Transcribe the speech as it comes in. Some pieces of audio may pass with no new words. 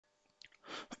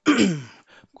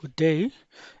Good day.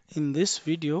 In this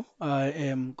video, I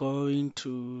am going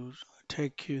to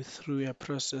take you through a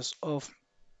process of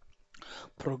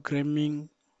programming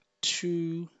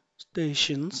two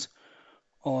stations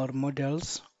or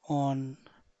models on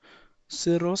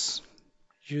Ciros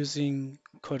using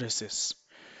Codesys.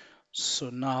 So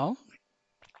now,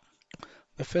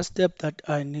 the first step that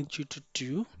I need you to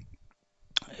do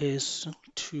is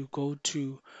to go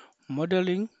to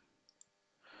modeling.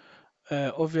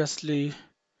 Obviously,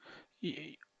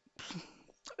 y-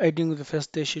 adding the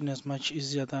first station is much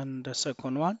easier than the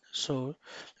second one. So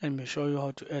let me show you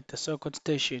how to add the second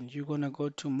station. You're going to go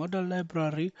to model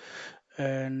library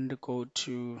and go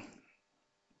to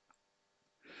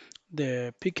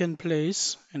the pick and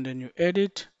place, and then you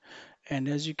edit. And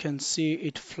as you can see,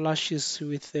 it flashes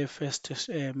with the first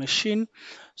machine.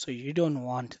 So you don't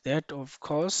want that, of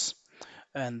course.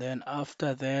 And then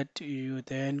after that, you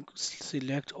then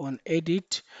select on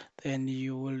edit. Then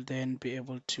you will then be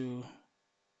able to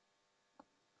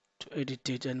edit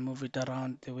it and move it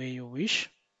around the way you wish.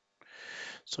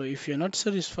 So if you're not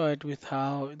satisfied with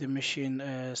how the machine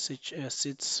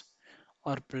sits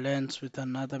or blends with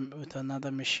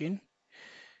another machine,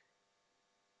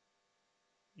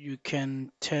 you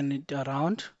can turn it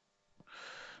around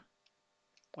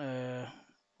uh,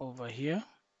 over here.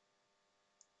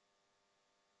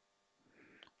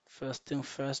 First thing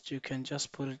first, you can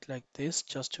just put it like this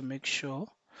just to make sure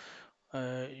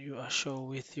you are sure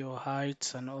with your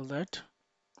heights and all that.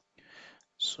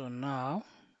 So now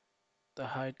the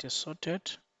height is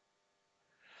sorted,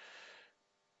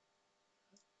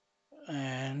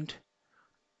 and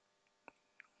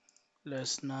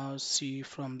let's now see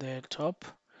from the top.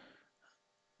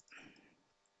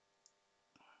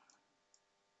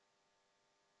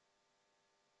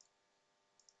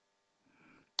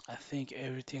 I think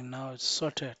everything now is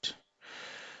sorted.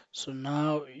 So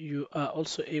now you are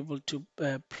also able to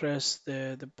press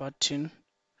the button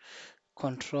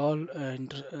control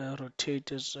and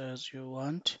rotate as you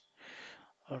want.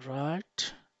 All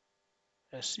right.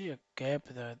 I see a gap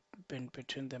there in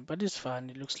between them, but it's fine.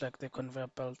 It looks like the conveyor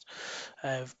belts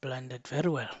have blended very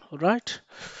well. All right.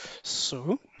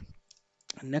 So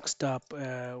next up,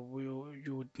 you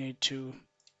would need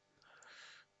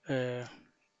uh,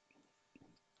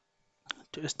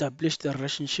 to establish the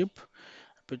relationship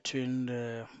between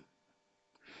the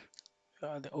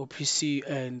OPC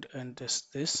and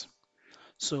this.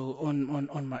 So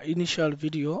on my initial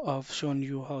video, I've shown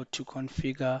you how to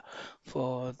configure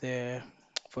for the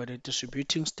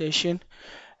distributing station,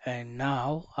 and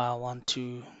now I want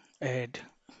to add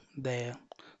the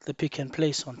pick and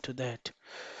place onto that.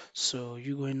 So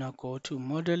you're gonna go to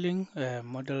modeling,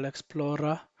 model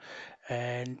explorer,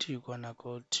 and you're gonna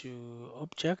go to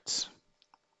objects,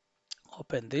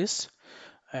 open this,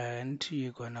 and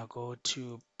you're gonna go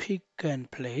to pick and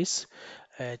place.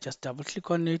 Just double click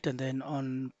on it, and then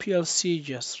on PLC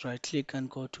just right click and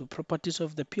go to properties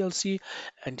of the PLC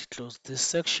and close this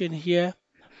section here.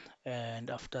 And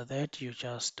after that, you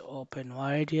just open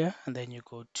wide here, and then you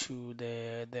go to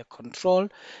the control,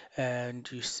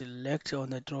 and you select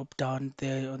on the drop down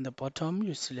there on the bottom,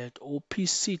 you select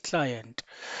OPC client.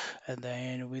 And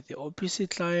then with the OPC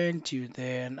client, you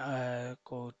then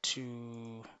go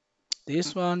to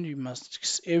this one. You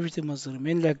must, everything must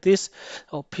remain like this,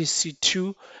 or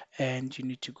PC2, and you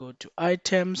need to go to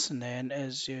items, and then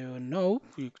as you know,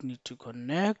 you need to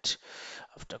connect.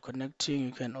 After connecting,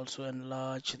 you can also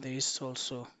enlarge this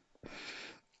also.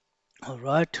 All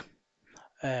right.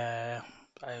 I,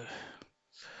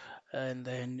 and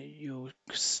then you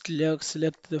select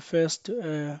the first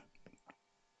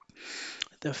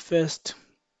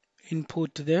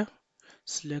input there,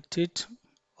 select it,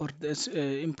 or this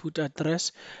input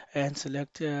address, and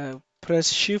select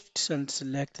press shift and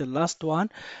select the last one,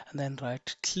 and then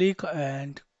right click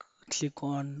and click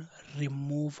on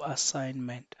remove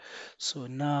assignment. So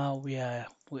now we are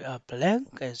blank,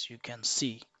 as you can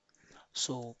see.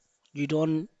 So you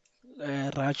don't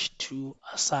rush to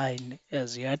assign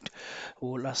as yet.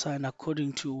 We'll assign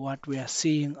according to what we are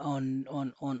seeing on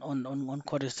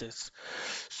Codesys.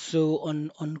 So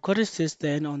on Codesys,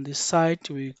 then on this site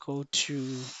we go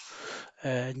to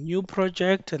a new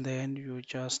project, and then you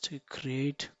just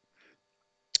create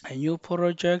a new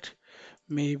project.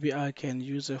 Maybe I can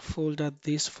use a folder,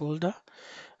 this folder,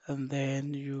 and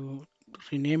then you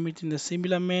rename it in a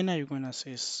similar manner. You're gonna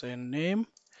say send name,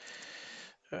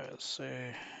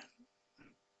 say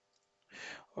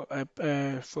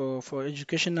for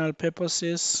educational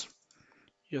purposes,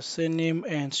 your surname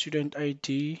and student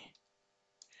ID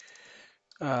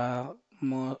are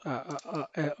more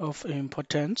of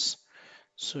importance.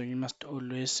 So you must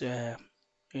always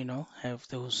have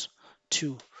those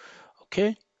two.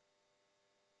 Okay,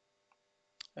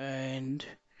 and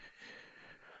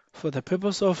for the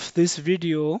purpose of this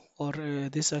video or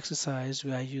this exercise,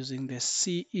 we are using the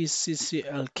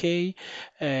CECCLK,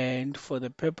 and for the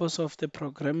purpose of the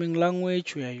programming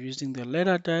language, we are using the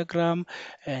ladder diagram,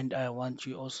 and I want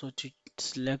you also to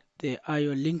select the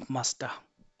IO link master.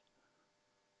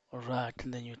 All right,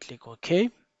 and then you click OK.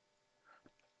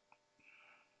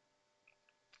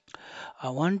 I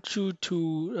want you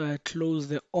to close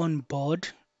the onboard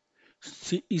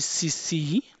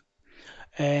CECC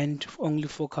and only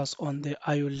focus on the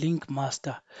IO link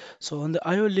master. So on the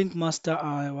IO link master,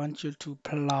 I want you to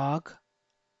plug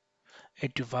a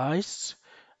device.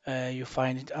 You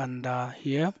find it under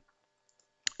here.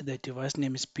 The device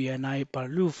name is BNI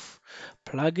Baloof.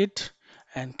 Plug it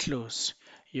and close.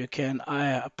 You can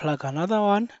plug another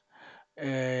one,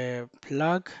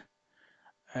 plug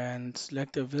and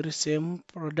select the very same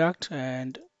product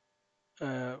and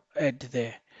add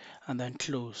there and then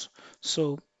close.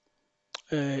 So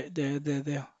these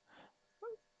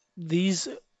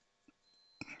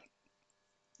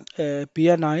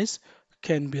BNIs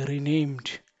can be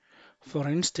renamed. For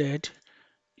instance,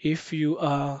 if you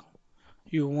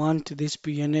want this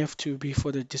BNF to be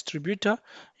for the distributor,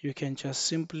 you can just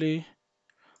simply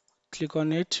click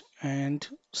on it and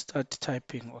start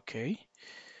typing. Okay.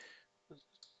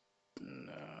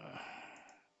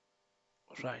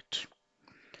 Right.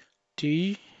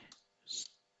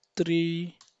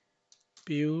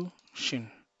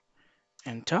 Distribution.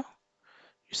 Enter.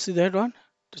 You see that one?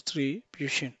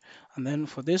 Distribution. And then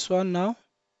for this one now,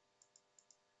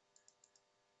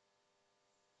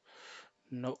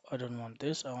 no, I don't want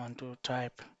this. I want to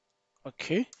type.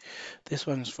 Okay. This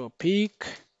one is for peak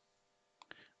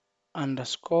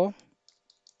underscore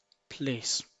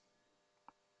place.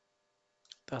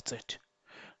 That's it.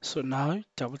 So now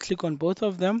double click on both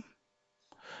of them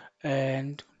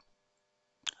and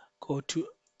go to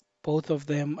both of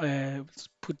them,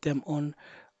 put them on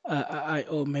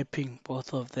IO mapping,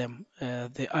 both of them,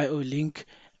 the IO link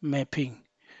mapping.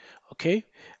 Okay,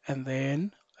 and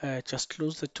then just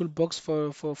close the toolbox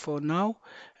for now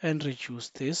and reduce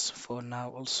this for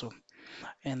now also.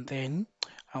 And then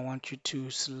I want you to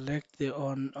select the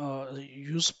on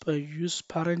use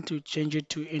parent to change it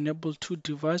to enable to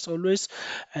device always,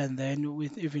 and then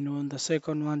with even on the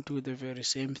second one do the very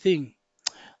same thing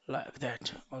like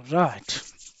that. All right.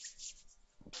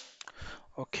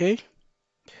 Okay.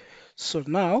 So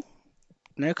now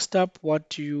next up,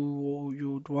 what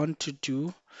you'd want to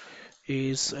do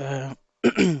is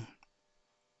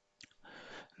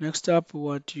next up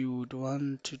what you would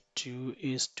want to do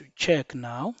is to check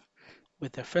now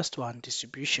with the first one,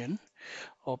 distribution.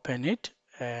 Open it,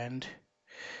 and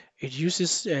it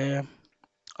uses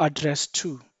address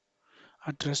 2.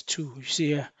 Address 2. You see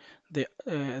here the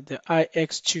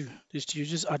IX2. This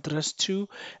uses address 2,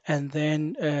 and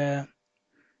then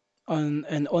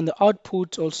on the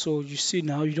output also, you see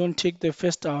now you don't take the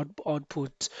first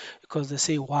output because they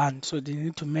say 1, so they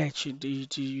need to match it.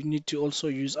 You need to also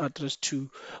use address 2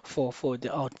 for the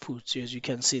outputs. As you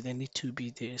can see, they need to be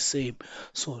the same.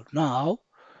 So now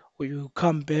when you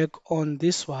come back on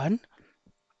this one,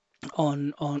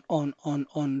 on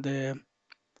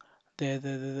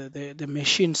the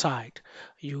machine side,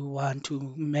 you want to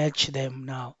match them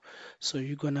now. So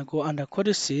you're gonna go under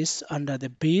Codesys, under the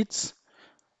bits,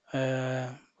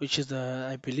 which is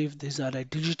I believe these are the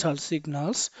digital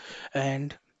signals,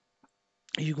 and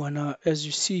you're gonna, as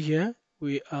you see here,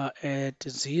 we are at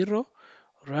 0,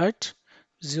 right?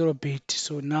 0 bit.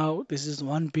 So now this is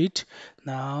 1 bit,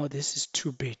 now this is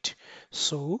 2 bit.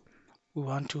 So we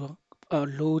want to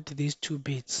load these 2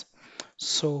 bits.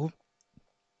 So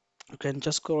you can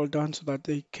just scroll down so that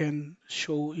they can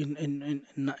show in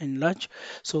large.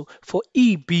 So for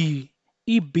EB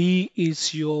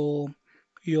is your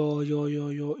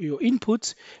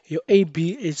inputs, your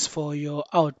AB is for your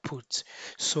outputs.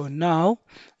 So now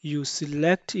you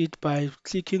select it by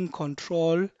clicking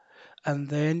Control, and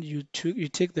then you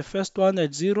take the first one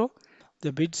at 0,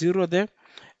 the bit 0 there,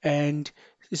 and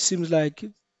it seems like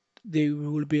they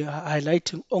will be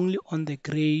highlighting only on the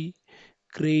gray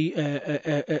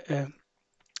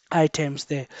items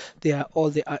there. They are all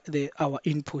our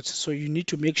inputs, so you need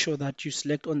to make sure that you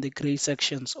select on the gray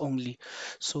sections only.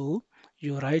 So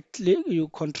you right click, you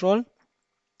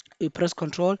press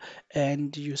control,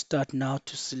 and you start now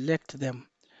to select them,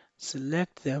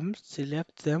 select them,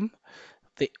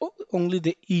 only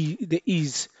the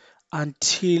e's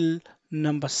until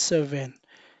number 7.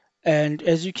 And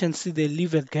as you can see, they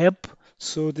leave a gap,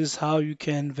 so this is how you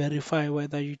can verify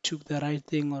whether you took the right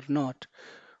thing or not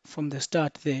from the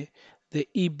start there. the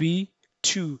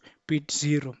EB2 bit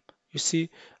 0, you see,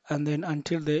 and then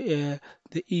until the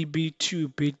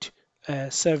EB2 bit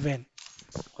 7.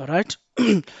 All right.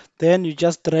 Then you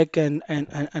just drag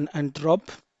and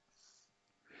drop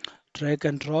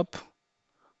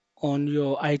on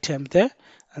your item there,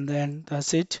 and then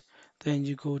that's it. Then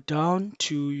you go down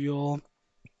to your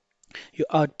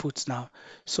outputs now.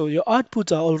 So your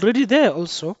outputs are already there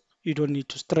also. You don't need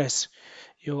to stress.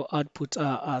 Your outputs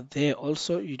are there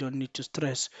also. You don't need to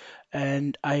stress.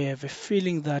 And I have a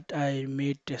feeling that I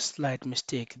made a slight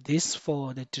mistake. This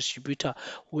for the distributor.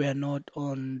 We are not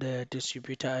on the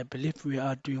distributor. I believe we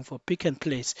are doing for pick and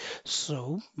place.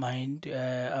 So my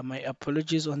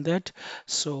apologies on that.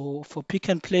 So for pick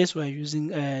and place, we're using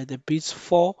the bits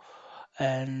 4,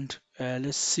 and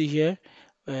let's see here,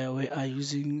 we are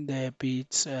using the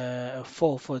bits 4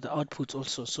 for the output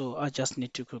also, so I just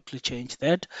need to quickly change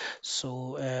that.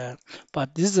 So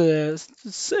but this is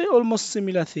almost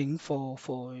similar thing for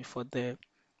the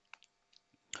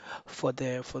for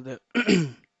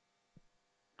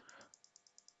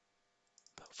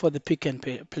the pick and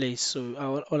place.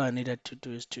 So all I needed to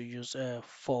do is to use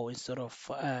 4 instead of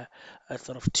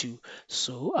 2.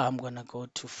 So I'm gonna go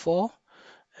to 4,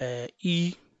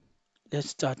 E. Let's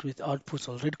start with outputs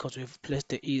already because we've placed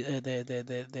the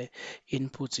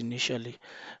inputs initially.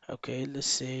 Okay, let's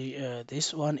say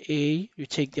this one A, you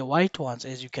take the white ones,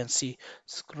 as you can see.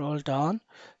 Scroll down,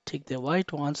 take the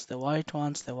white ones, the white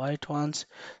ones,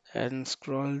 and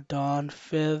scroll down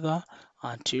further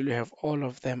until you have all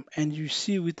of them. And you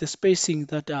see with the spacing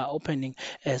that are opening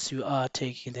as you are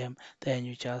taking them, then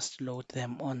you just load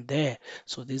them on there.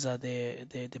 So these are the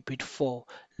bit 4.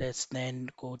 Let's then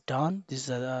go down. These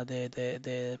are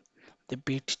the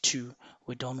bit 2.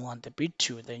 We don't want the bit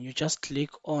 2. Then you just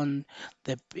click on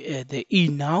the E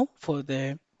now for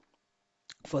the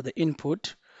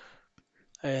input,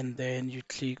 and then you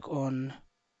click on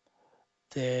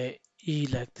the E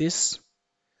like this,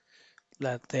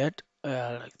 like that,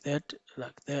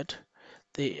 like that.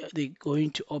 They're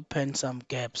going to open some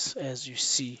gaps, as you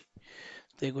see.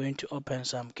 They're going to open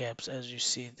some gaps, as you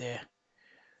see there.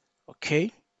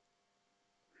 Okay,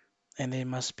 and they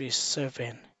must be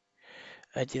 7.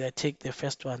 Did I take the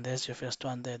first one? There's your first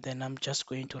one there. Then I'm just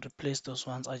going to replace those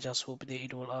ones. I just hope that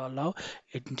it will allow.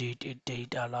 Indeed, it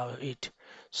did allow it.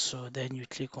 So then you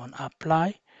click on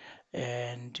apply,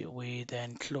 and we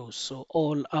then close. So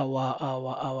all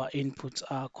our inputs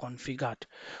are configured.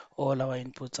 All our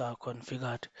inputs are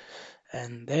configured,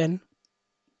 and then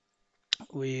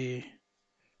we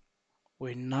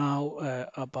now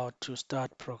about to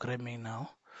start programming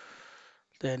now.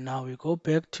 Then now we go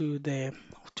back to the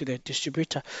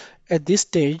distributor. At this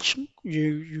stage,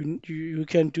 you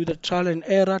can do the trial and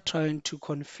error trying to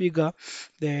configure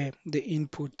the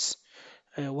inputs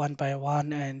one by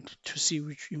one and to see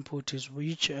which input is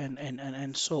which,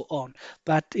 and so on.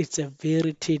 But it's a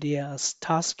very tedious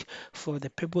task. For the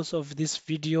purpose of this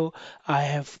video, I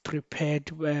have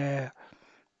prepared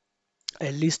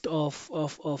a list of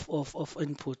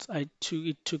inputs.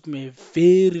 It took me a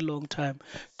very long time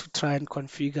to try and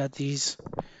configure these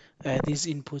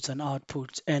inputs and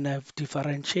outputs, and I've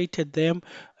differentiated them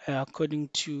according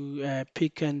to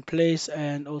pick and place,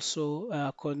 and also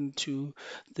according to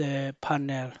the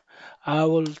panel. I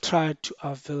will try to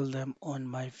avail them on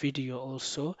my video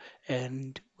also,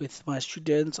 and with my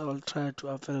students I'll try to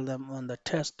avail them on the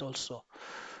test also.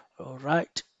 All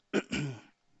right.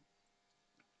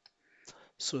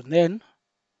 So then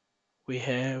we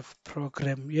have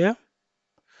program here.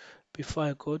 Before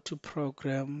I go to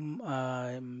program,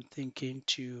 I'm thinking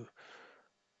to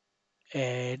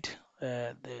add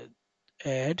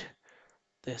add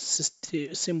the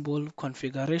system symbol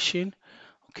configuration.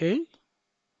 Okay,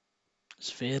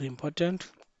 it's very important.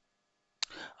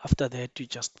 After that, you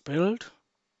just build.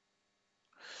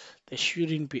 There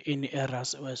shouldn't be any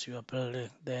errors as you are building.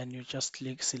 Then you just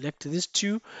select these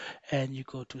two, and you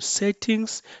go to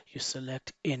settings. You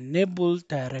select enable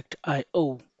direct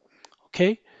IO.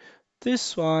 Okay,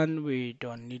 this one we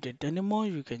don't need it anymore.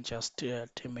 You can just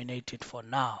terminate it for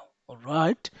now. All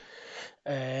right,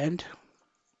 and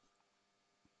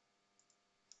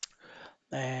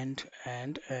the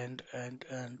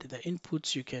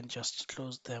inputs, you can just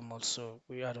close them also.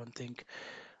 I don't think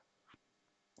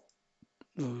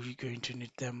we're going to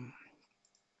need them.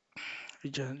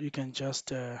 You can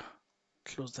just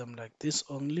close them like this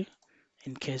only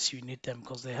in case you need them,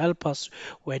 because they help us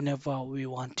whenever we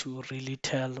want to really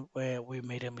tell where we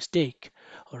made a mistake.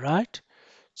 All right,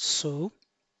 so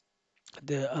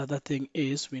the other thing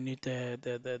is we need the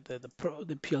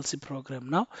PLC program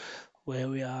now, where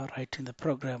we are writing the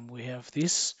program. We have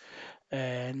this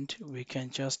and we can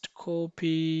just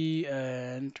copy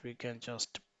and we can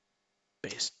just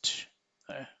paste,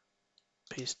 uh,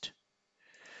 paste,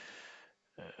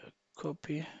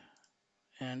 copy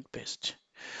and paste.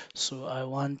 So I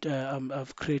want,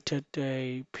 I've created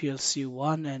a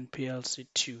PLC1 and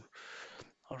PLC2.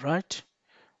 All right.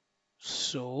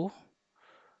 So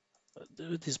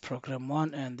this is program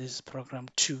 1 and this is program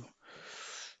 2.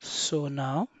 So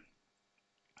now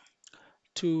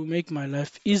to make my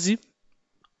life easy,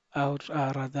 I would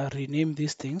rather rename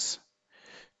these things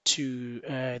to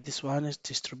this one is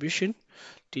distribution,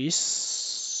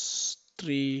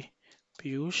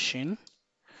 distribution,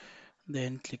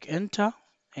 then click enter,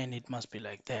 and it must be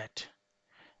like that.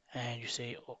 And you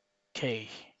say okay.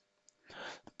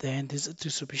 Then this is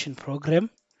distribution program,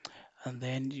 and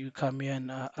then you come here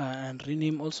and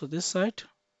rename also this side.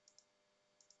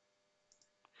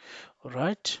 All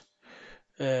right.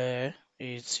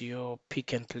 It's your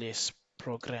pick and place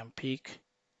program, pick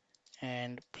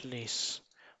and place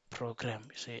program.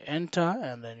 You say enter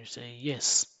and then you say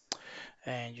yes,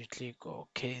 and you click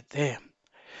OK there.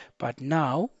 But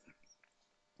now,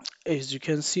 as you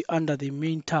can see under the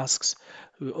main tasks,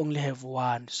 we only have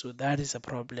one, so that is a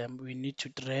problem. We need to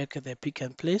drag the pick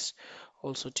and place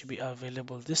also to be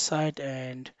available this side,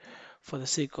 and for the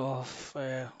sake of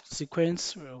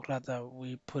sequence, rather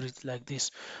we put it like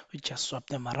this. We just swap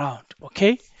them around.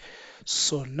 Okay,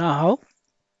 so now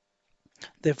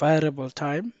the variable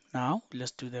time. Now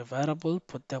let's do the variable,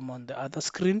 put them on the other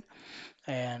screen,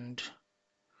 and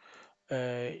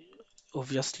uh,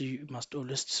 obviously you must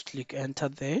always click enter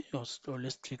there, or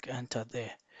always click enter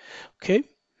there. Okay,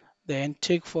 then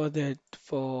take for the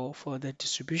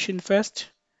distribution first,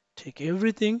 take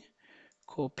everything,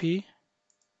 copy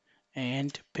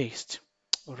and paste.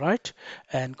 All right,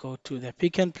 and go to the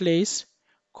pick and place,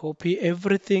 copy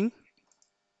everything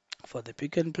for the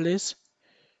pick and place.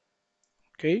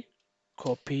 Okay,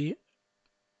 copy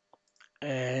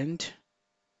and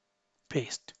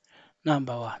paste.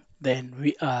 Number one. Then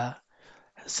we are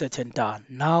set and done.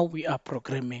 Now we are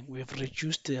programming. We've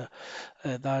reduced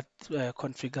that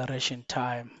configuration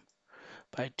time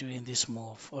by doing this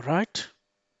move. All right.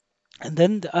 And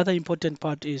then the other important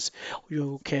part is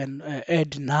you can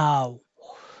add now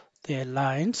the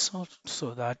lines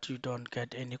so that you don't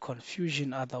get any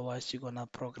confusion. Otherwise, you're gonna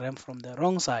program from the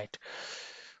wrong side.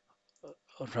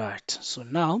 All right. So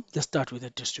now let's start with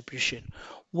the distribution.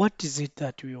 What is it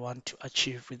that we want to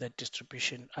achieve with the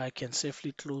distribution? I can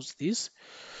safely close this.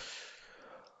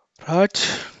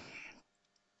 Right.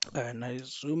 And I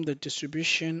zoom the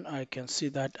distribution, I can see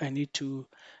that I need to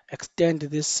extend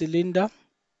this cylinder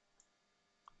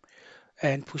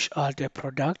and push out the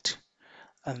product,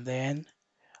 and then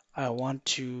I want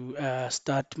to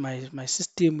start my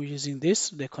system using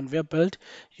this, the conveyor belt,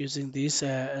 using this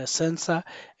sensor,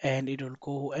 and it will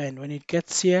go, and when it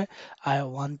gets here I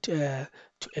want to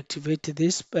activate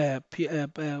this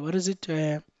what is it,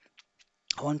 I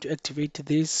want to activate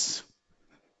this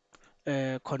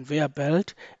conveyor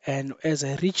belt, and as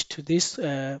I reach to this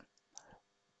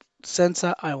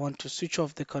sensor, I want to switch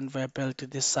off the conveyor belt to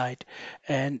this side,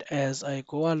 and as I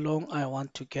go along I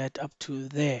want to get up to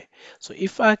there. So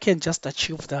if I can just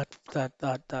achieve that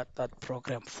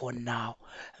program for now,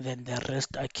 then the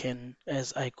rest I can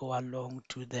as I go along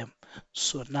to them.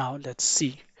 So now let's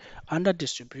see. Under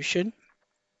distribution,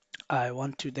 I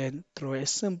want to then throw a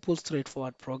simple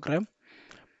straightforward program,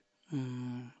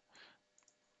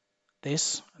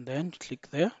 this, and then click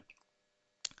there,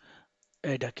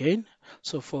 add again.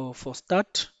 So for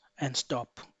start and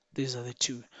stop, these are the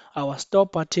two. Our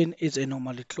stop button is a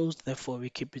normally closed, therefore we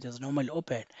keep it as normally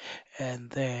open. And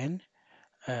then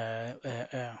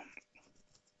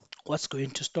what's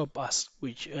going to stop us,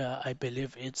 which I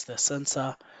believe it's the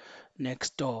sensor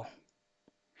next door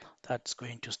that's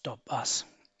going to stop us.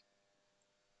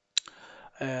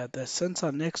 The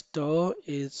sensor next door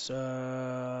is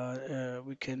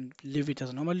we can leave it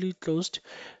as normally closed,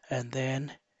 and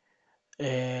then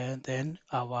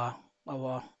our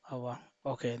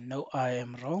okay, no, I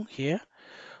am wrong here.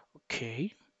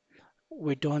 Okay,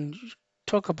 we don't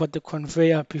talk about the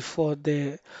conveyor before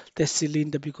the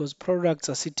cylinder, because products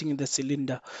are sitting in the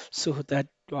cylinder, so that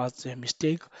was a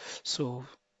mistake. So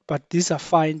but these are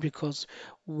fine, because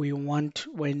we want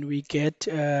when we get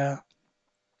here,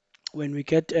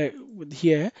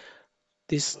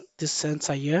 this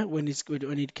sensor here, when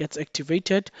it gets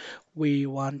activated, we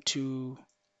want to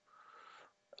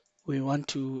we want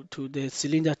to the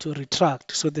cylinder to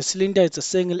retract. So the cylinder is a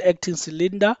single acting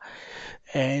cylinder,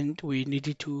 and we need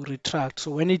it to retract.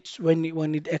 So when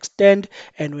it extend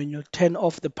and when you turn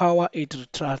off the power, it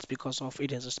retracts because of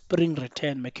it has a spring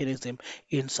return mechanism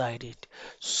inside it.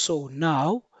 So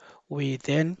now we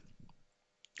then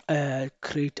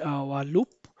create our loop,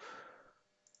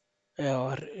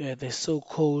 or the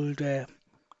so-called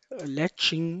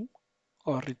latching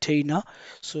or retainer.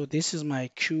 So this is my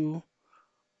Q.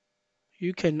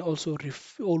 You can also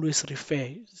always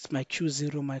refer. It's my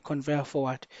Q0, my conveyor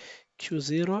forward.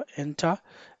 Q0, enter,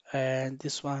 and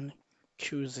this one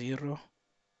Q0,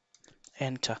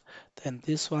 enter. Then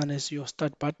this one is your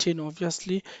start button.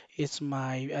 Obviously, it's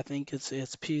my, I think it's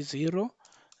P0,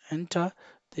 enter.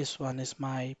 This one is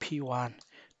my P1,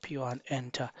 P1,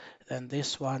 enter. Then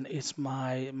this one is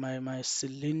my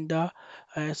cylinder.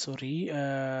 Sorry,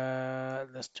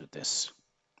 let's do this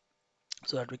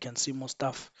so that we can see more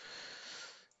stuff.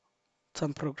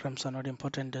 Some programs are not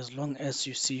important as long as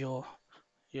you see your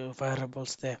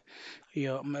variables there.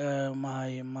 Your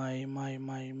my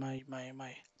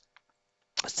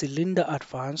cylinder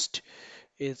advanced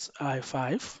is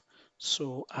I5,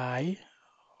 so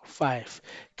I5.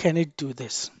 Can it do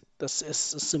this? That's as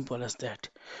simple as that.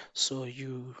 So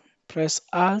you press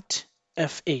Alt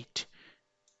F8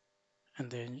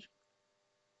 and then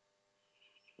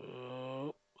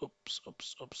oops.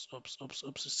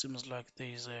 It seems like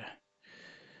there is a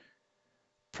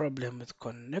problem with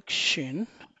connection.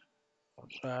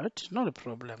 Right, not a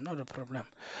problem, not a problem.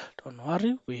 Don't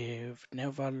worry, we've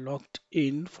never logged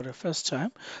in for the first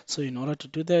time. So in order to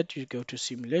do that, you go to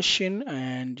simulation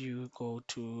and you go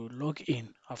to log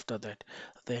in after that.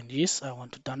 Then yes, I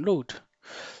want to download.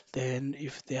 Then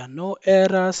if there are no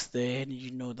errors, then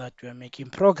you know that you are making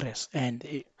progress. And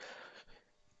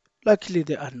luckily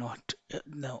there are not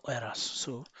no errors.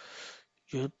 So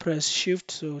you press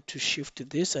shift so to shift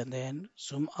this and then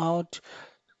zoom out.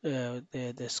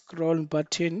 The scroll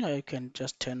button, I can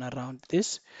just turn around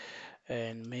this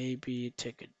and maybe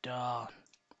take it down.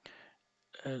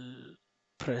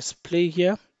 Press play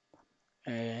here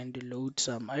and load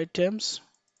some items.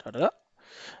 Ta-da!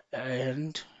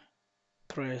 And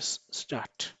press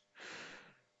start.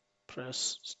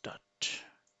 Press start.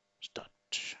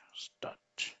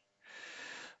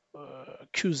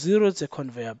 Q0 is a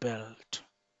conveyor belt.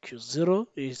 Q0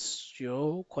 is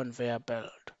your conveyor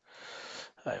belt.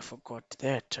 I forgot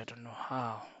that. I don't know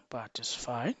how, but it's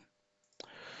fine.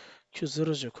 Q0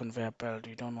 is your conveyor belt.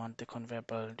 You don't want the conveyor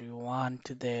belt. You want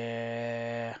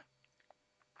the,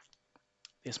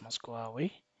 this must go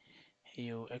away.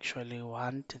 You actually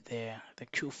want the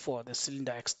Q4, the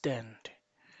cylinder extend.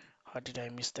 How did I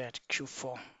miss that?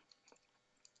 Q4.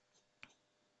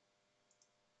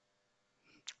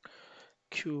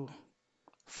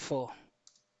 Q4.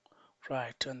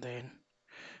 Right, and then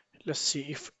let's see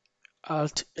if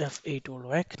Alt F8 will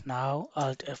work. Now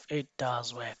Alt F8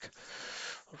 does work.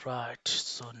 Right,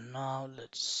 so now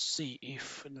let's see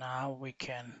if now we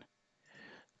can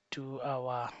do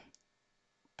our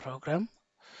program.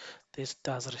 This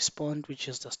does respond, which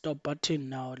is the stop button.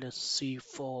 Now let's see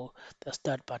for the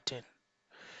start button.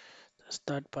 The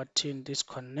start button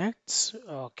disconnects.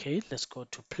 Okay, let's go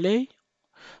to play.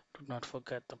 Do not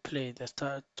forget the play. The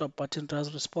stop button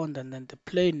does respond, and then the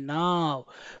play now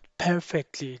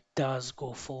perfectly does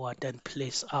go forward and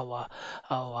place our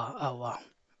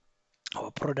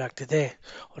product there.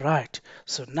 Right.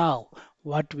 So now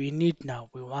what we need now,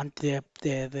 we want the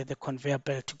conveyor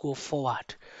belt to go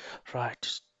forward.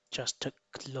 Right. Just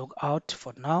log out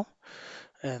for now,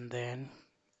 and then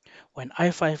when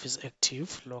I5 is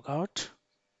active, log out.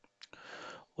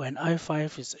 When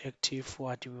I5 is active,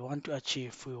 what do we want to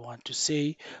achieve? We want to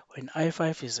say when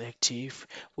I5 is active,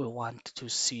 we want to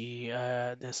see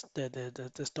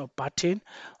the stop button,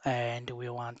 and we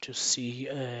want to see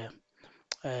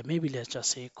maybe let's just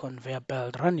say conveyor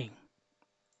belt running.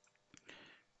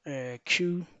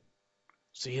 Q0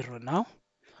 now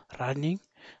running,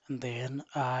 and then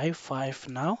I5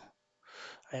 now.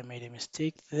 I made a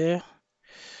mistake there.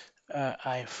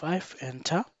 I5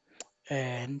 enter,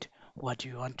 and what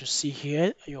you want to see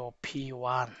here, your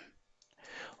P1.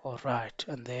 All right,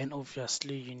 and then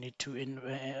obviously you need to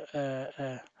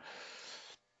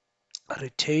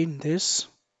retain this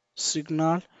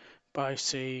signal by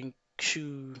saying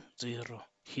Q0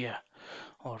 here.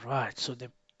 All right, so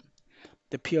the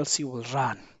PLC will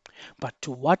run, but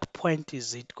to what point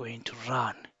is it going to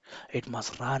run? It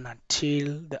must run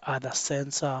until the other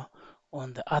sensor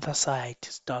on the other side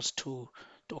starts to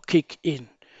kick in.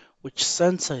 Which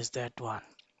sensor is that one?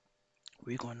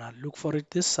 We're gonna look for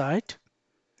it this side.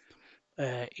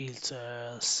 It's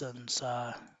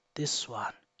sensor this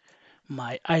one,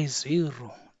 my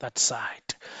I0, that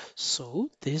side. So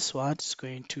this one is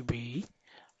going to be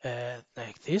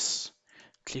like this.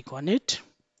 Click on it.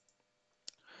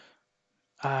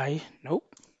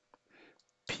 Nope,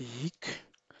 peak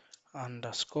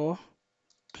underscore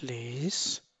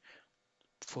place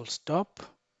full stop,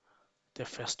 the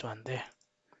first one there.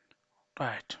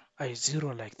 Right,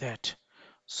 I0 like that.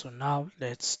 So now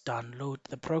let's download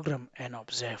the program and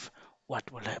observe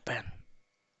what will happen.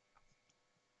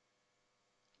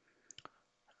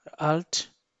 Alt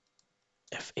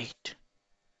F8.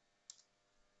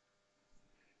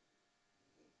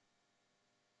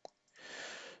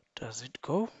 Does it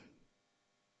go?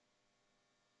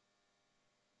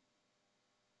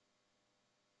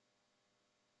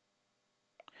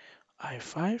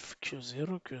 I5,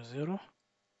 Q0, Q0.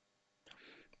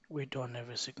 We don't have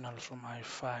a signal from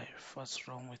I5. What's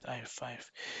wrong with I5?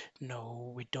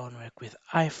 No, we don't work with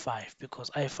I5 because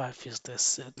I5 is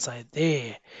this inside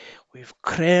there. We've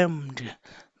crammed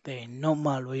the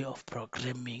normal way of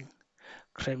programming.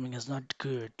 Cramming is not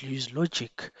good. Use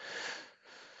logic.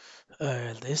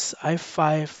 This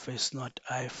I5 is not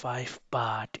I5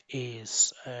 but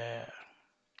is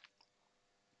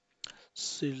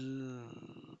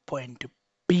point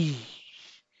B.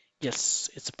 Yes,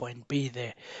 it's point B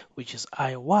there, which is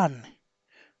I1.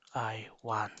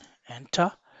 I1.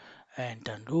 Enter and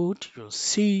download. You'll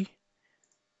see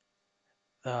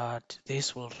that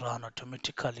this will run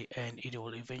automatically and it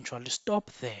will eventually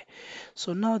stop there.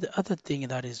 So now the other thing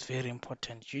that is very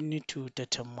important, you need to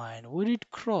determine, will it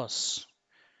cross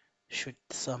should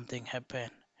something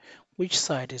happen? Which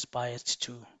side is biased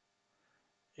to?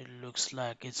 It looks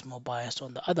like it's more biased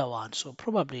on the other one, so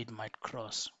probably it might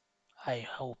cross. I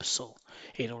hope so.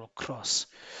 It will cross.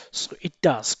 So it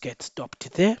does get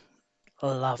stopped there.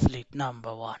 Lovely,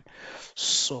 number one.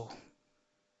 So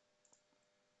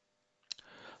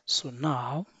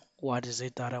now what is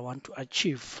it that I want to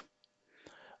achieve?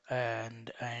 And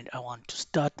I want to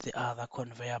start the other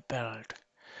conveyor belt.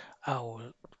 I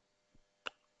will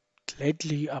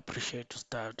gladly appreciate to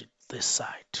start this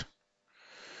side,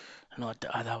 not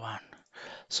the other one.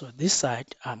 So this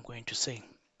side, I'm going to say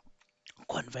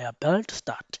conveyor belt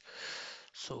start.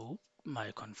 So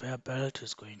my conveyor belt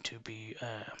is going to be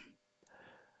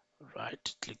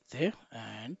right click there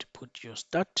and put your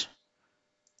start.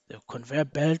 The conveyor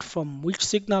belt from which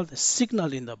signal? The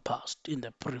signal in the past, in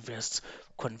the previous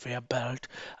conveyor belt.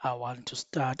 I want to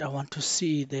start. I want to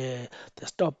see the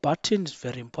stop button is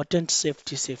very important.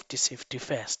 Safety, safety, safety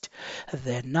first.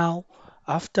 Then now,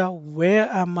 after where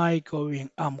am I going?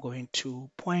 I'm going to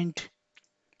point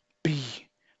B,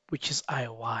 which is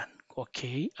I1.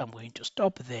 Okay, I'm going to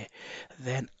stop there.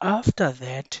 Then after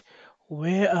that,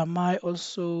 where am I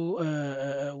also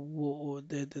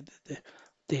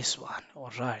this one?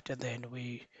 All right, and then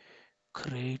we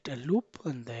create a loop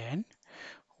and then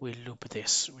we loop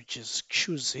this, which is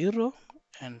Q0,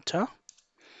 enter,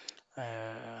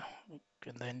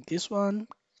 and then this one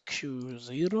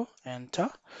Q0, enter,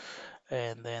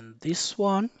 and then this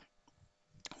one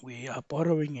we are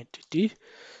borrowing it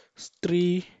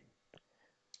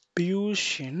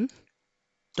distribution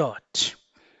dot.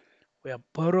 We are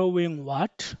borrowing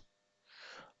what?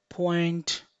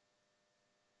 Point.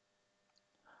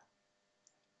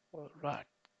 All right.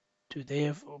 Do they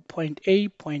have point A,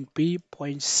 point B,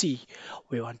 point C?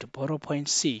 We want to borrow point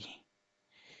C.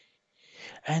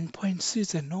 And point C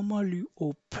is a normally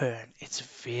open. It's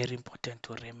very important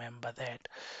to remember that.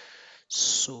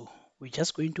 So we're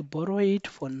just going to borrow it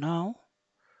for now.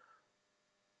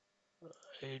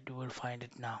 It will find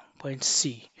it now. Point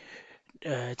C.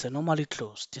 It's a normally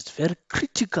closed. It's very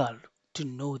critical to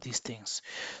know these things.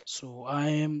 So I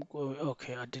am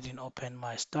okay. I didn't open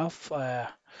my stuff. Well,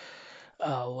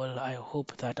 I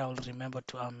hope that I will remember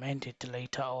to amend it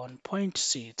later on. Point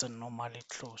C, it's a normally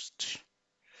closed.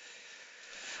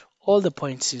 All the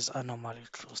point C's are normally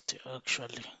closed,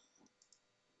 actually.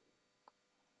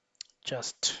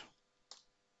 Just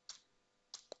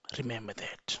remember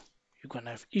that. You're going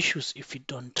to have issues if you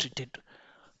don't treat it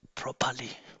properly.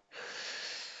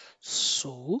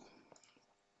 So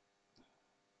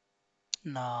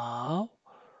now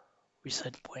we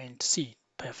said point C.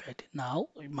 Perfect. Now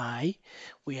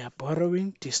we are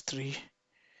borrowing distribution.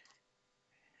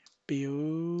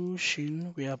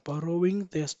 We are borrowing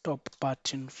the stop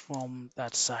button from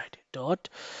that side. Dot.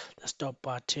 The stop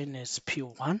button is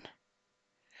P1.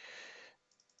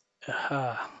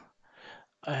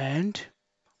 And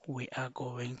we are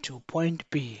going to point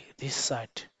B, this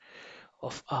side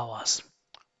of ours.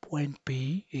 Point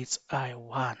B is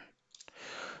I1.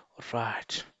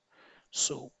 Right.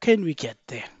 So can we get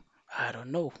there? I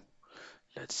don't know.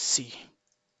 Let's see.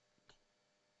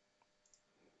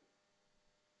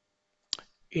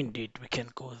 Indeed, we can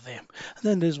go there. And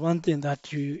then there's one thing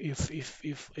that you,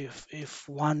 if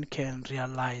one can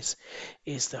realize,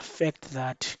 is the fact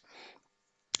that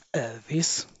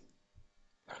this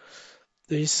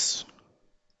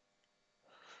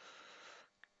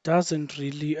doesn't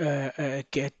really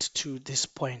get to this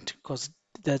point, because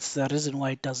that's the reason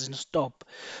why it doesn't stop.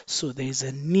 So there's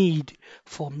a need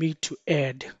for me to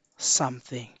add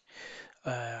something,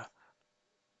 uh,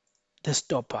 the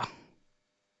stopper,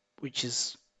 which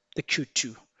is the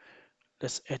Q2.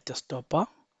 Let's add the stopper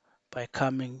by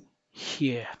coming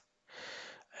here,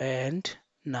 and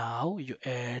now you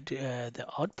add the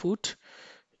output,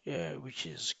 which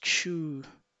is Q1.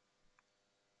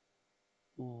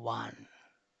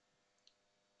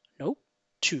 No,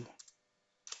 2,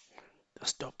 the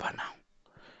stopper now.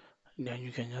 And then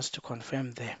you can just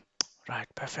confirm there. Right,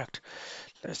 perfect.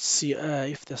 Let's see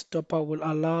if the stopper will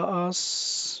allow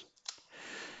us.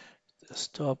 The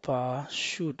stopper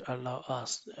should allow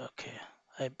us. Okay,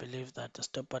 I believe that the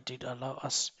stopper did allow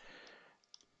us.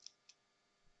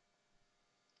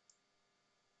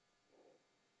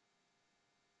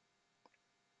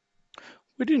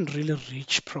 We didn't really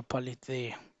reach properly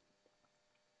there.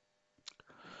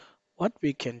 What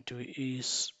we can do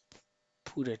is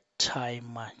put a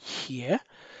timer here,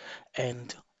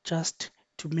 and just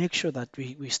to make sure that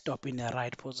we stop in the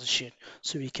right position,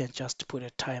 so we can just put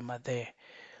a timer there.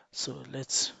 So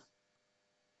let's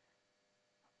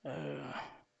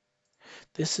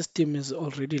this system is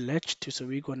already latched, so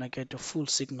we're gonna get a full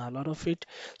signal out of it.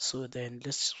 So then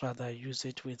let's rather use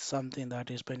it with something that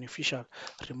is beneficial.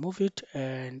 Remove it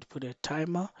and put a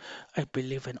timer. I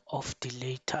believe an off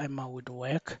delay timer would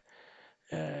work.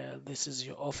 This is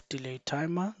your off delay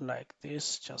timer, like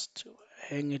this. Just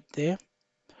hang it there,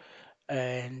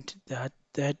 and that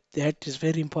is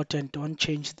very important. Don't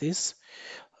change this.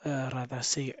 Rather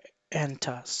say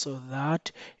enter, so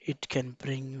that it can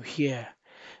bring you here,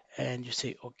 and you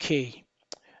say okay.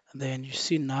 Then you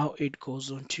see now it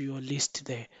goes onto your list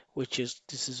there, which is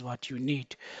this is what you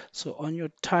need. So on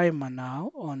your timer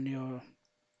now, on your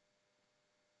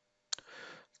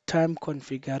time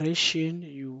configuration,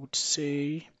 you would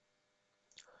say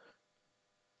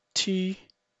T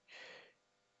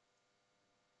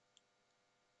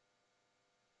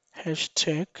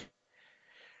hashtag,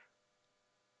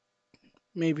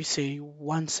 maybe say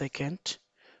 1 second,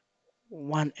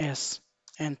 1s,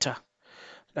 enter,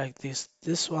 like this.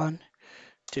 This one,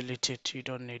 delete it, you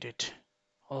don't need it.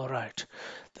 All right,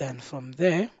 then from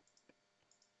there,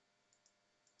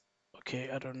 okay,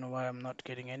 I don't know why I'm not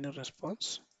getting any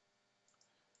response.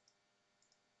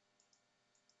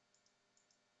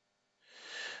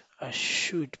 I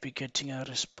should be getting a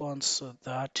response so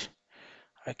that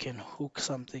I can hook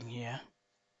something here.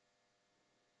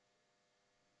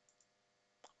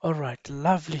 All right,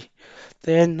 lovely.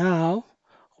 Then now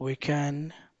we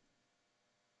can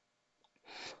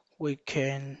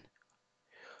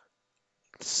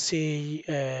say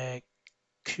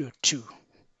Q2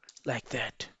 like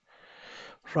that.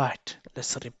 Right,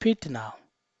 let's repeat now.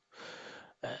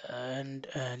 And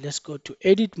let's go to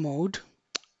edit mode.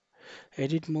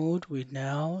 Edit mode, we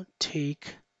now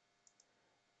take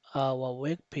our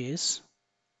workpiece.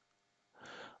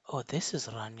 Oh, this is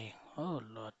running. Oh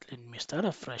Lord, let me start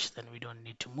afresh. Then we don't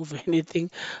need to move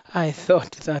anything. I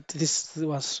thought that this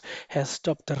has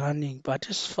stopped running, but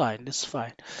it's fine. It's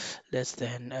fine. Let's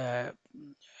then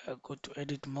go to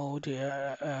edit mode.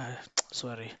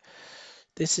 Sorry,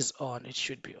 this is on. It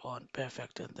should be on.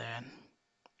 Perfect. And then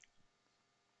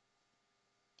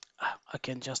I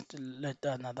can just let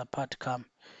another part come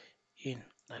in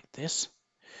like this.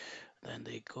 Then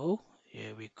they go.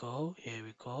 Here we go. Here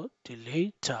we go.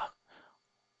 Deleter.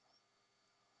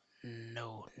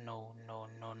 No, no, no,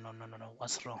 no, no, no, no, no.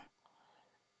 What's wrong?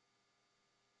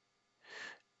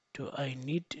 Do I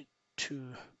need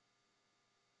to?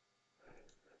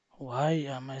 Why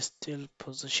am I still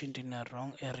positioned in a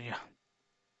wrong area?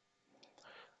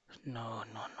 No,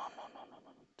 no, no, no, no, no,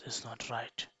 no. This is not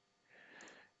right.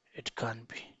 It can't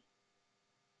be.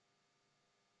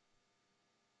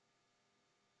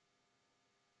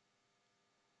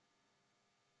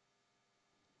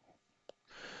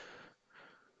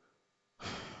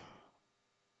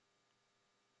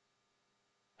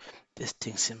 This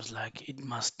thing seems like it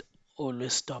must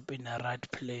always stop in the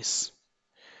right place.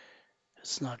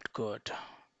 It's not good.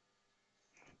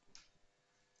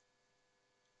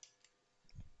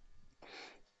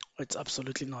 It's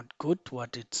absolutely not good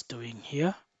what it's doing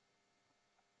here.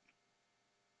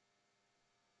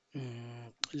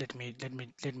 Let me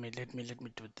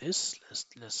do this.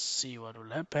 Let's see what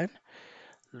will happen.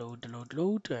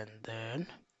 load, and then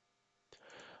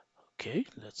okay,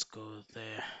 let's go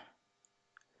there.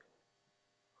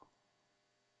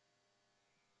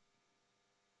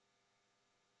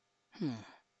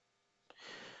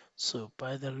 So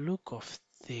by the look of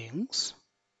things,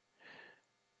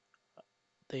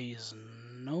 there is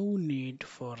no need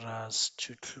for us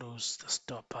to close the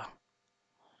stopper.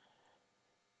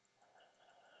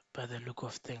 By the look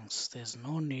of things, there's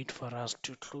no need for us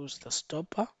to close the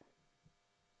stopper.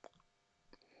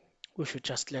 We should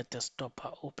just let the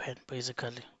stopper open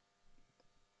basically,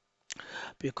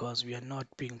 because we are not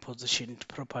being positioned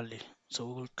properly. So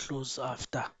we will close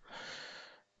after.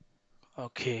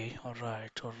 Okay, all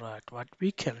right. What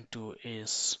we can do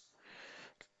is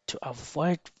to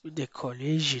avoid the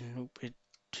collision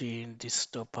between the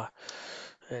stopper.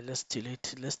 Let's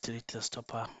delete the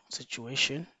stopper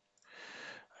situation.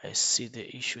 I see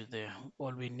the issue there.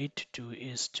 All we need to do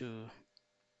is to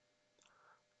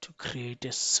create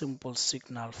a simple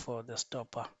signal for the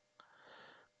stopper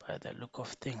by the look of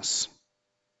things.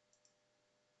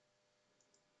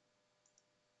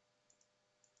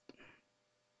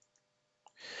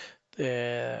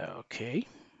 Okay.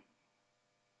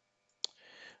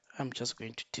 I'm just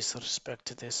going to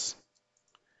disrespect this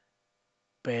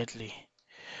badly.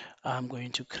 I'm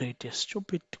going to create a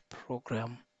stupid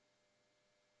program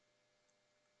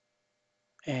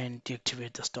and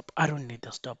deactivate the stop. I don't need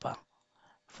the stopper.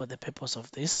 For the purpose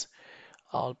of this,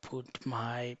 I'll put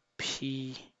my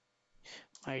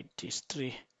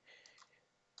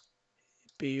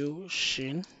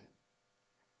distribution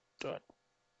dot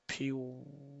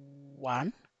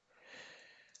p1,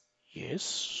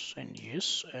 yes,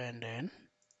 and then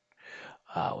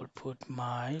I will put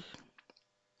my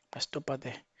stopper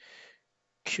there,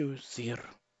 q0.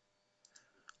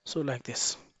 So like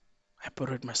this. I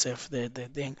put myself the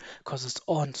thing because it's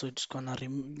on, so it's gonna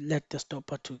let the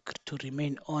stopper to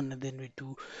remain on, and then we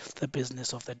do the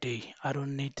business of the day. I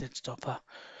don't need the stopper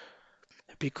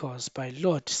because by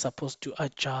law it's supposed to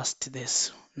adjust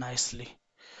this nicely.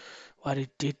 What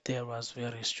it did there was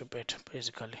very stupid,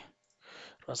 basically.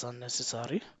 It was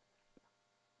unnecessary.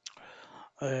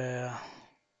 Uh,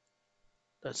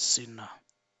 let's see now.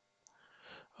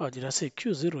 Oh, did I say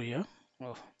Q0 here?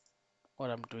 Oh,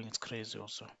 what I'm doing is crazy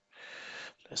also.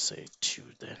 Let's say 2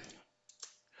 then.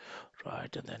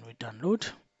 Right, and then we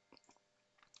download.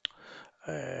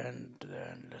 And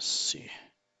then let's see.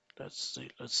 Let's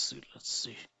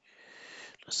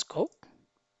go.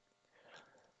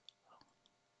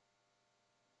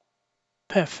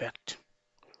 Perfect.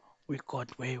 We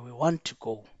got where we want to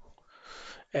go.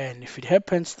 And if it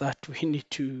happens that we need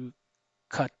to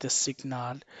cut the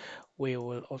signal, we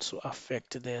will also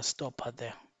affect the stopper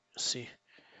there. See,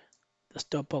 the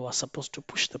stopper was supposed to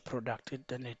push the product,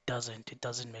 then it doesn't. It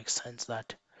doesn't make sense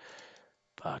that,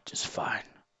 but it's fine.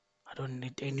 I don't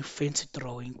need any fancy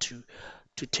drawing to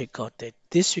take out that.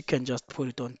 This you can just put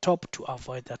it on top to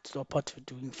avoid that stopper to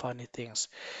doing funny things.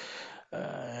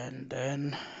 And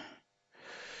then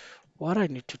what I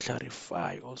need to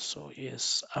clarify also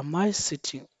is, am I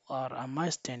sitting or am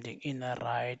I standing in a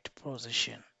right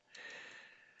position?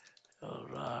 All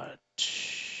right.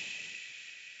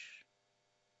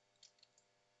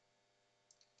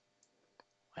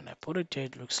 When I put it here,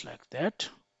 it looks like that.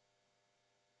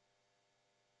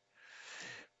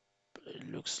 It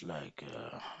looks like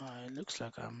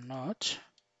I'm not.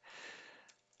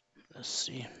 Let's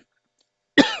see.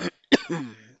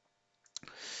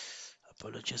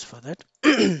 Apologies for that.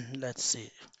 Let's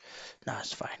see. Now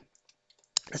it's fine.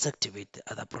 Let's activate the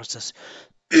other process.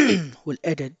 We'll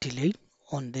add a delay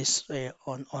on this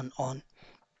on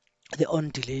the on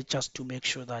delay, just to make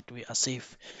sure that we are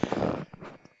safe.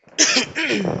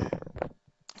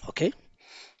 Okay.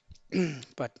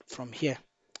 But from here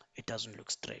it doesn't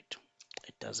look straight.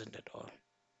 It doesn't at all.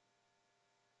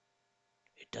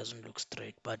 It doesn't look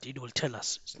straight, but it will tell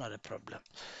us. It's not a problem.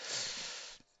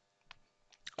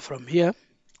 From here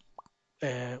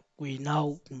we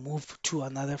now move to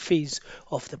another phase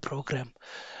of the program.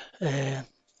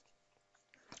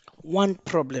 One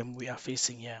problem we are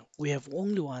facing here, we have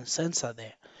only one sensor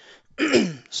there.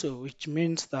 So which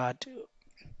means that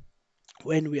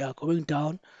when we are going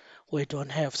down, we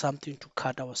don't have something to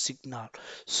cut our signal.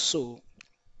 So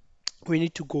we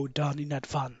need to go down in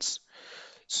advance.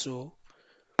 So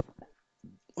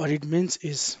what it means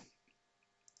is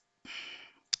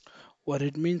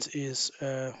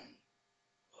oh,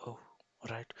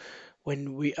 right.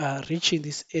 When we are reaching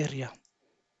this area,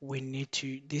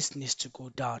 this needs to go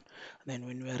down. And then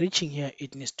when we're reaching here,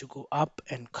 it needs to go up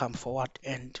and come forward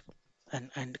and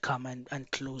come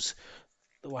and close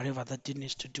whatever that it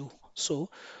needs to do.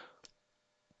 So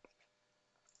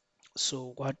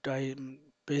So what I'm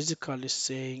basically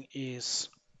saying is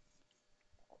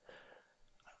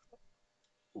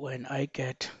when I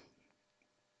get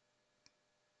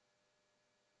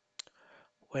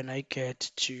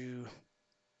to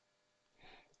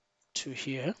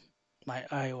here, my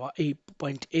I a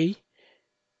point A.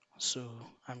 So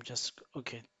I'm just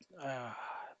okay. Uh,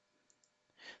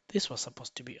 this was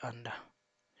supposed to be under.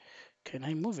 Can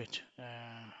I move it?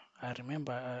 I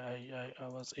remember I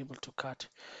was able to cut.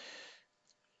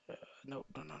 No,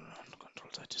 no, no, no.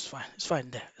 Control that is fine. It's fine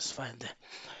there. It's fine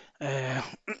there.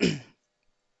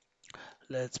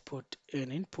 Let's put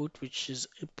an input which is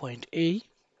a point A,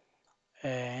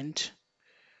 and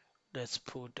let's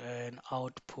put an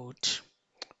output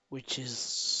which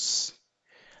is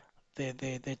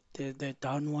the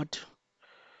downward.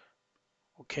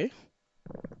 Okay,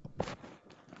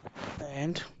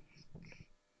 and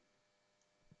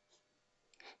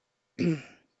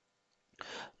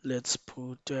let's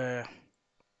put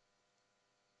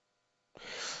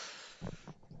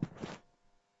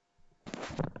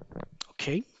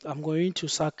okay, I'm going to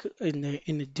suck in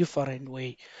a different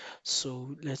way.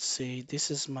 So let's say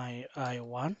this is my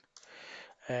I1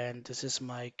 and this is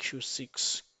my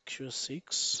Q6,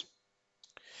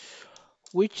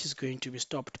 which is going to be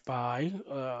stopped by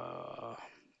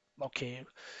okay,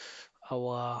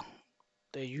 our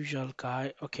the usual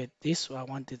guy. Okay, this I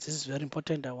want it. This is very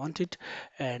important. I want it,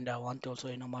 and I want also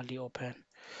a normally open.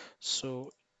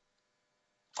 So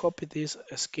copy this,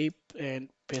 escape, and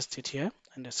paste it here.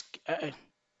 And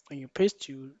when you paste,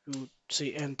 you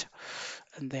say enter,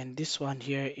 and then this one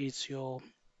here is you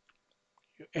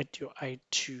add your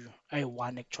I2,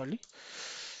 I1 actually.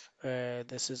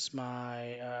 This is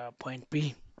my point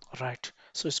B, right?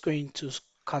 So it's going to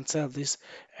cancel this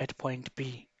at point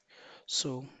B.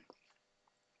 So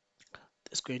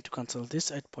it's going to cancel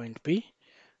this at point B,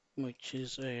 which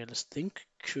is let's think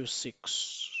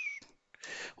Q6.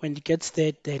 When it gets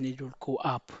there, then it will go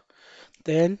up.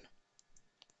 Then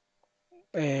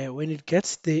when it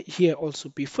gets there here also,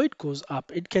 before it goes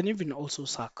up, it can even also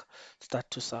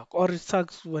start to suck, or it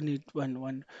sucks when it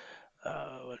when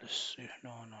let's see,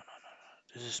 no.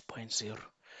 This is point zero,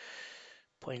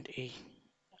 point A,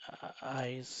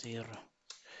 I0.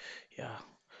 Yeah,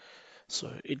 so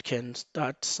it can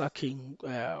start sucking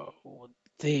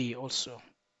there also.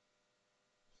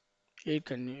 It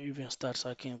can even start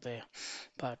sucking there,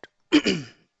 but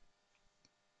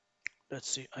let's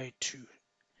see I2.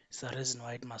 It's the reason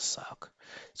why it must suck.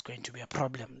 It's going to be a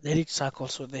problem. Let it suck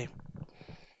also there.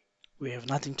 We have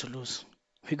nothing to lose.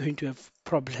 We're going to have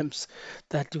problems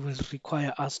that will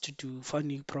require us to do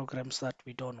funny programs that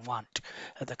we don't want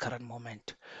at the current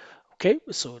moment. Okay,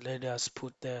 so let us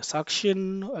put the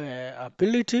suction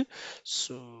ability.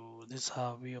 So this is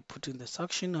how we are putting the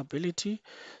suction ability.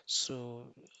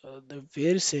 So the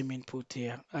very same input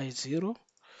here, I0.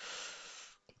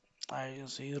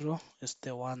 I0 is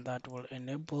the one that will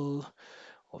enable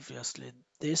obviously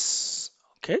this.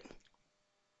 Okay,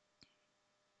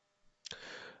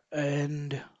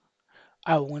 and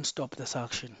I won't stop the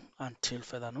suction until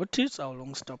further notice. I will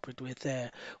only stop it with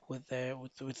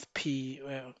P,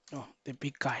 no, the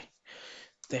big guy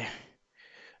there.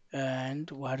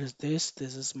 And what is this?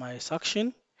 This is my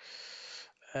suction.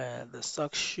 The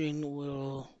suction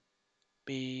will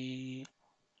be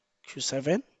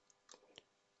Q7,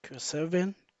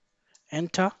 Q7,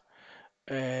 enter,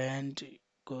 and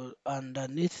go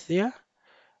underneath there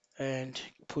and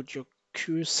put your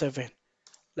Q7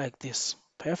 like this.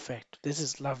 Perfect. This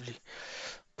is lovely.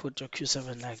 Put your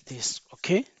Q7 like this.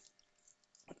 Okay.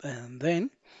 And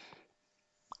then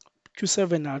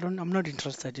Q7, I'm not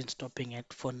interested in stopping it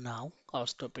for now. I'll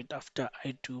stop it after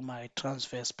I do my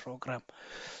transverse program.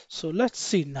 So let's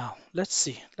see now. Let's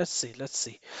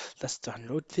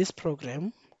download this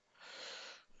program.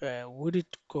 Would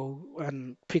it go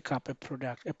and pick up a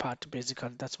part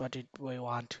basically? That's what we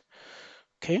want.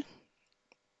 Okay.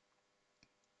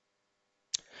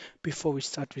 Before we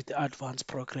start with the advanced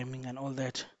programming and all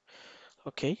that.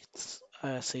 Okay.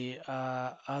 Say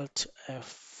Alt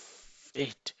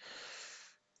F8.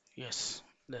 Yes.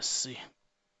 Let's see.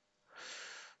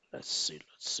 Let's see.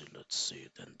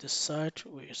 Then this side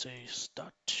we say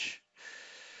start.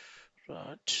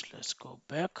 Right, let's go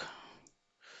back.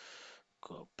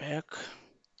 Go back.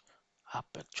 Up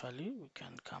actually. We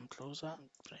can come closer and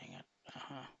bring it.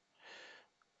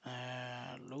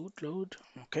 Load.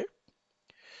 Okay.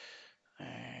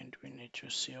 And we need to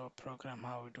see our program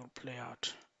how it will play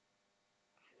out.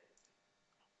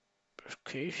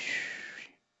 Okay.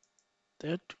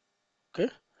 That.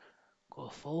 Okay. Go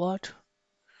forward.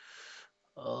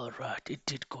 All right, it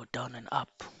did go down and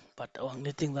up, but the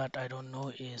only thing that I don't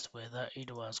know is whether it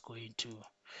was going to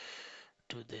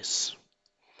do this.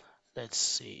 Let's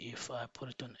see if I put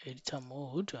it on editor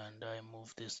mode and I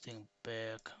move this thing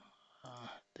back.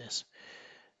 This.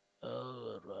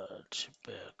 All right,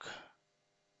 back.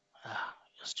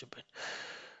 You're stupid.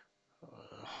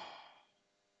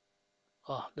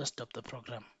 Uh, let's stop the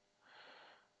program.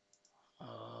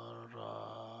 All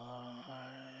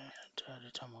right,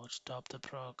 editor mode. Stop the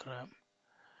program.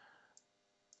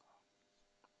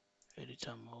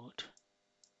 Editor mode.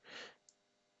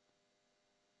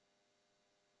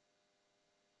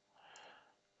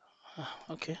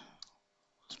 Okay,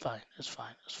 it's fine. It's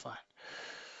fine. It's fine.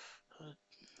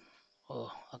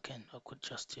 Again, I could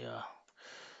just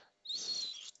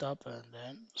stop and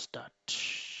then start.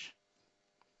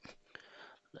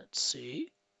 Let's see.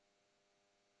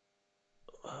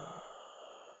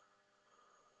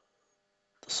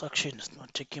 The suction is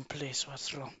not taking place.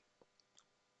 What's wrong?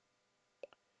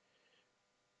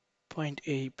 Point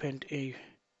A.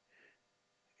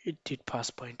 It did pass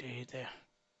point A there.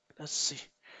 Let's see.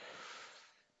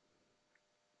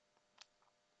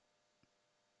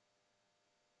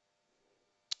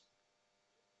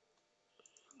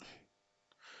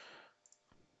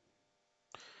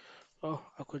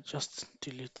 I could just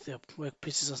delete the work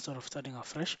pieces instead of starting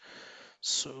afresh.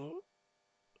 So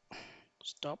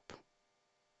stop.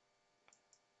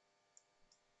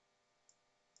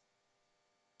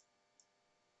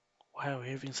 Why are we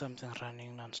having something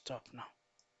running non-stop now?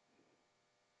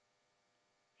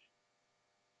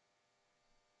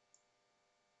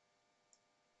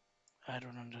 I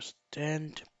don't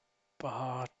understand,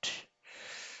 but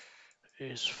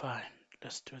it's fine.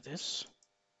 Let's do this.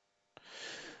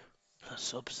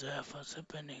 Let's observe what's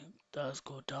happening. It does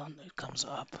go down, it comes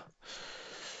up.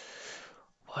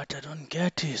 What I don't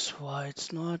get is why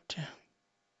it's not.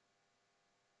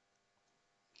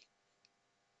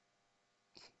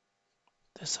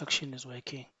 The suction is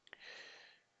working.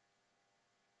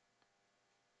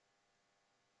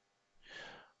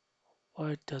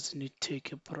 Why doesn't it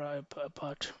take a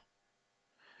part?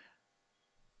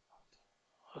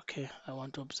 Okay, I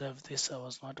want to observe this. I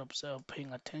was not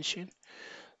paying attention.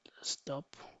 Let's stop.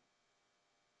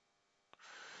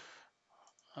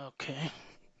 Okay,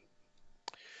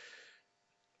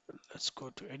 let's go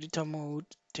to editor mode,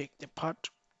 take the part,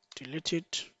 delete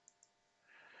it.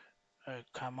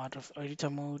 Come out of editor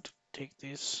mode, take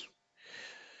this.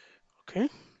 Okay.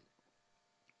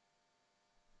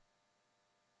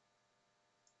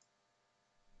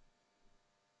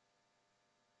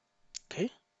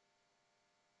 Okay.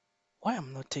 Why am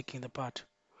I not taking the part?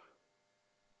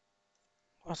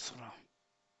 What's wrong?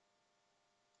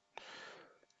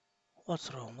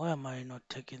 What's wrong? Why am I not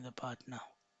taking the part now?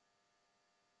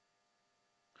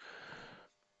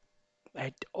 I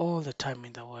had all the time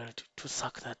in the world to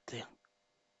suck that thing,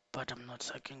 but I'm not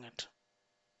sucking it.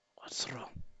 What's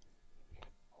wrong?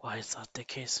 Why is that the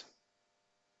case?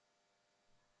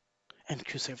 And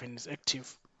Q7 is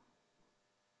active.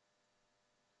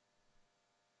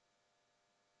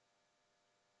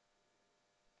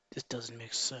 This doesn't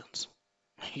make sense.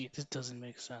 This doesn't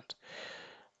make sense.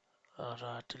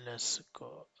 Alright, let's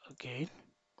go again.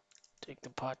 Take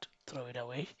the part, throw it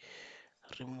away.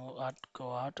 Remove out,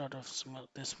 go out of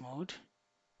this mode.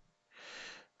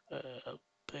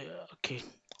 Okay,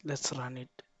 let's run it.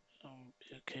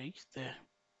 Okay, there.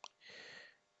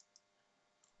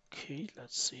 Okay,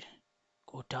 let's see.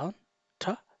 Go down.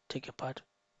 Take a part.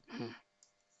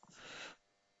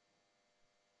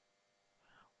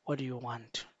 What do you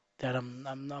want? That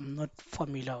I'm not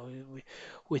familiar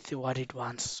with what it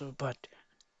wants. So, but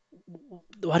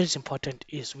what is important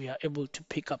is we are able to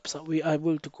pick up. So we are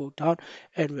able to go down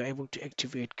and we are able to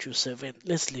activate Q7.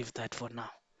 Let's leave that for now.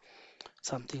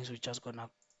 Some things we're just gonna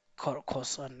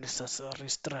cause unnecessary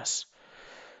stress.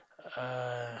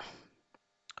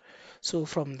 So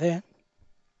from there,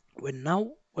 when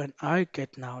I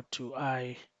get now to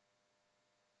I.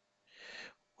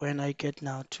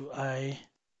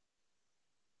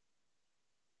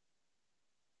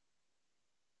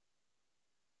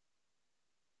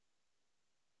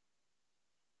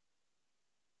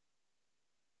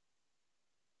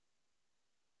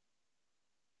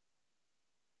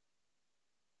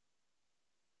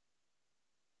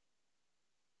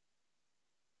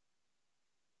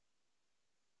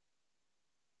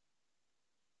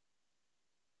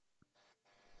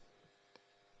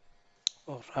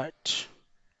 All right.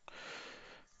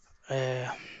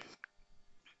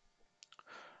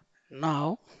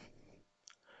 Now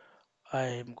I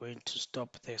am going to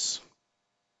stop this.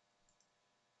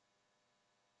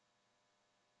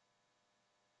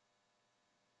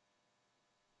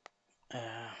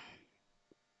 Uh,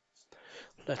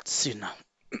 let's see now.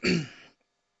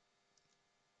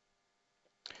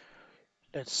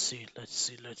 Let's see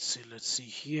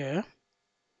here.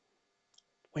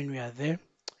 When we are there,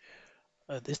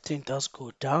 this thing does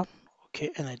go down,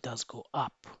 okay, and it does go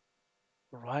up,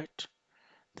 right?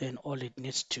 Then all it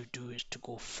needs to do is to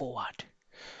go forward.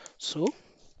 So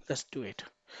let's do it.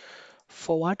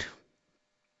 Forward,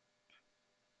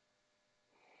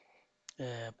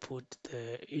 put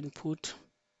the input,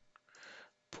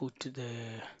 put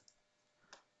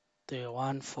the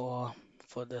one for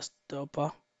the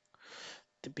stopper,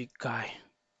 the big guy,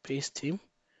 paste him,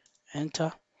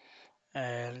 enter,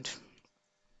 and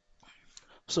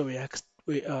so we are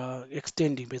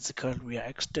extending. Basically, we are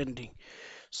extending.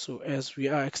 So as we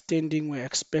are extending, we're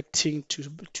expecting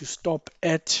to stop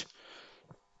at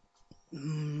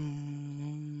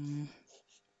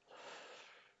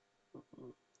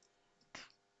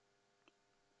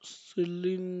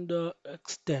cylinder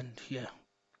extend here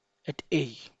at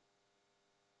A,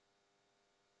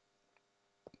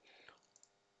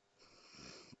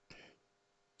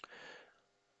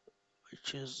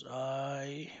 which is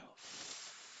I5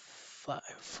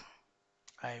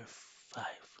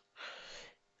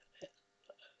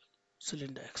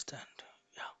 cylinder extend.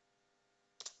 Yeah,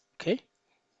 okay.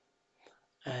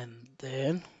 And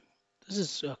then this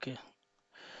is okay.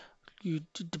 It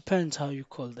depends how you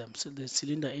call them. So the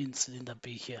cylinder A and cylinder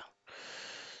B here.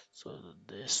 So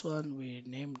this one we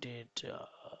named it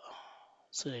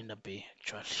cylinder B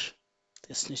actually.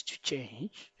 This needs to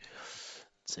change.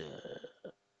 It's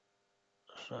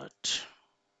right.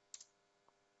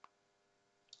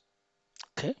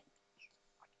 Okay.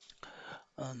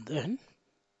 And then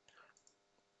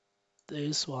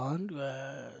this one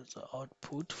the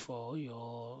output for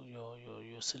your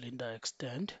cylinder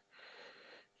extend,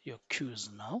 your Q's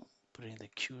now. Bring the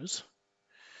Q's.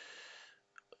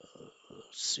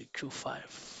 See Q5.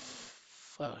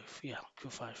 Yeah,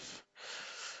 Q5.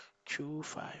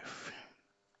 Q5.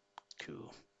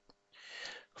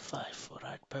 Q5.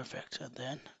 Alright, perfect. And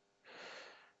then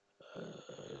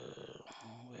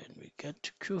when we get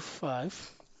to Q5,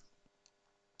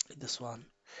 this one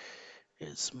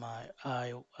is my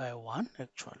I1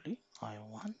 actually,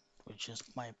 I1, which is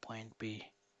my point B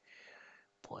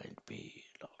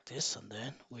like this, and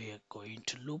then we are going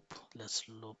to loop. Let's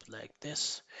loop like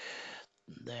this.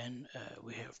 And then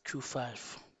we have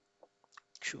Q5,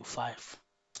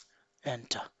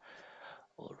 enter.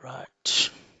 All right.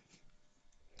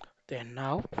 Then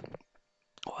now,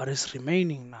 what is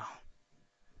remaining now?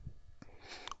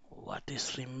 What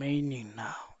is remaining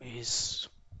now is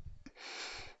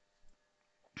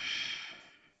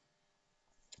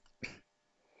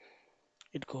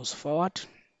it goes forward.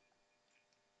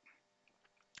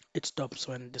 It stops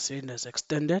when the cylinder is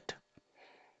extended.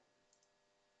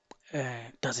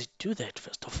 Does it do that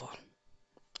first of all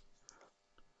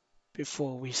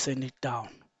before we send it down?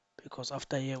 Because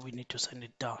after here we need to send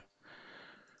it down.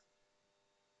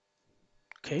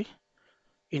 Okay,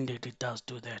 indeed it does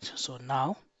do that. So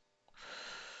now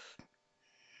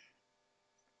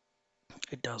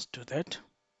it does do that.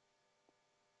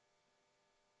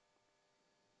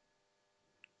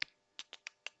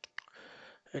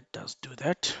 It does do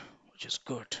that, which is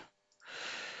good.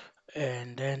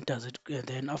 And then and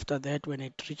then after that, when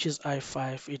it reaches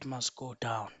I5, it must go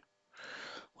down.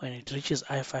 When it reaches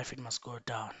I5, it must go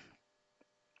down.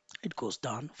 It goes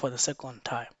down for the second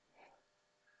time.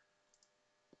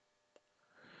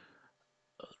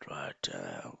 Right,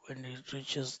 when it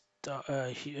reaches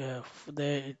there,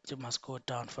 it must go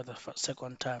down for the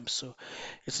second time. So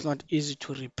it's not easy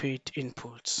to repeat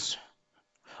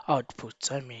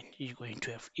outputs. I mean, you're going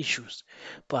to have issues,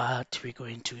 but we're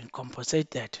going to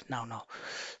compensate that now.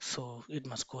 So it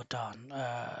must go down.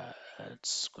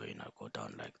 It's going to go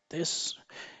down like this.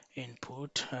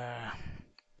 Input.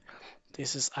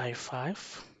 This is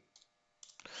I5.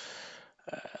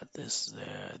 This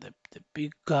the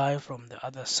big guy from the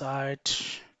other side.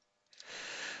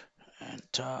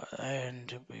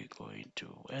 And we're going to,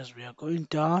 as we are going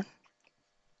down,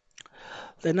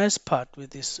 the nice part with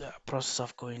this process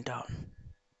of going down,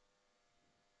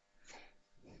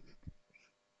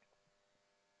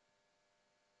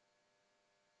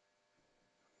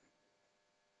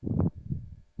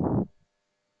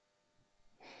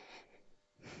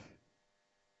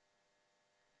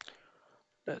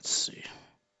 let's see,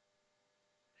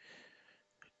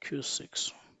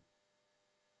 Q6.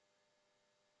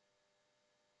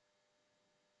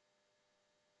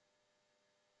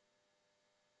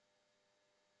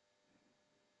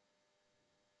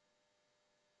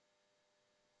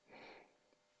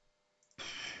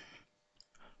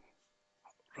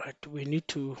 right? We need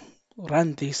to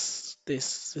run this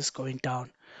going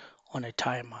down on a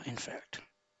timer, in fact,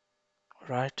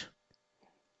 right?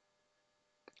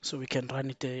 So we can run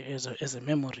it as a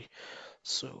memory.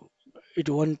 So it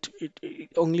won't.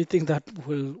 Only thing that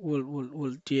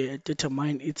will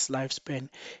determine its lifespan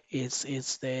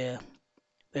is the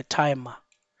timer.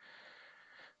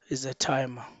 Is the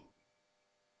timer.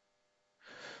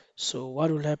 So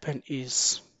what will happen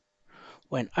is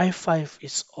when I5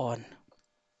 is on,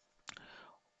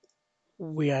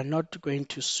 we are not going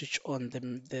to switch on the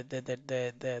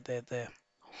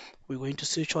we're going to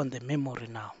switch on the memory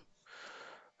now.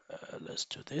 Let's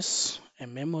do this, a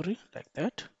memory like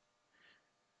that,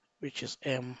 which is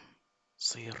M0.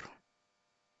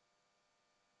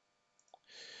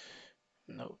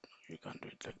 No, you can't do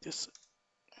it like this.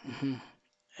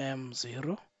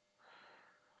 M0.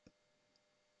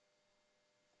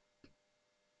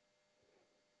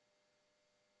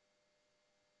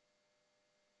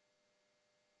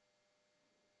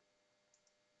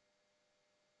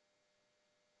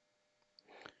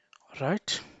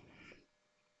 Right.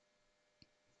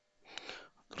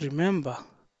 Remember,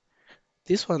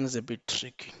 this one is a bit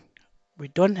tricky. We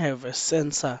don't have a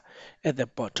sensor at the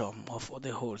bottom of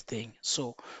the whole thing,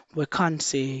 so we can't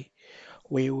say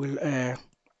we will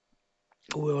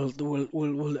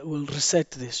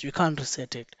reset this. You can't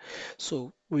reset it,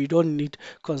 so we don't need,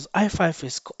 because I5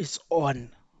 is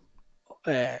on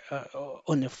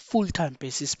a full-time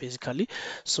basis basically.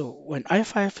 So when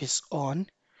I5 is on,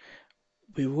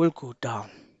 we will go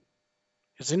down,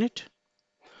 isn't it?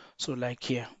 So like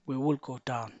here, we will go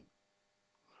down,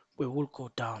 we will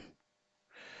go down,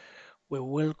 we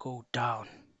will go down.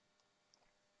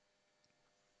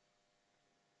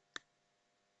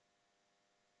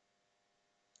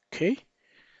 Okay,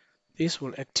 this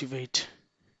will activate.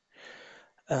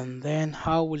 And then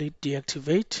how will it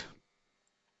deactivate?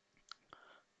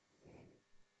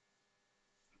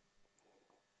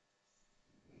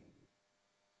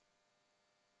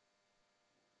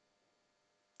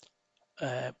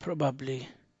 Probably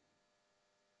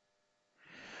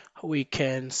we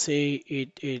can say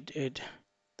it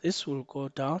this will go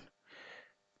down.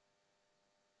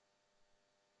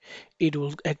 It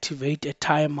will activate a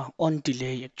timer on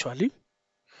delay actually.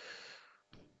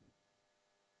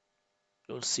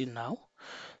 You'll see now.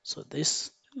 So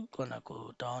this gonna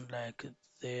go down like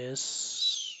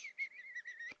this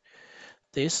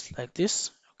like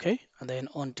this, okay, and then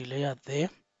on delay are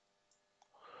there,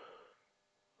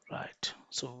 right?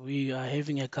 So we are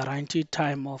having a guaranteed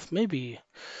time of maybe,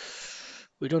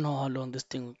 we don't know how long this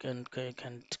thing can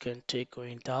take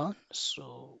going down.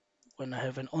 So when I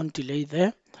have an on delay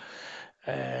there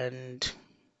and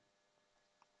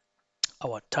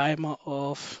our timer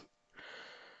of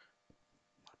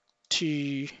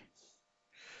t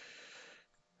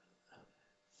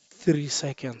 3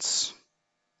 seconds,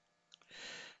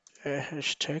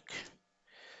 hashtag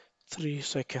 3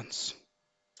 seconds,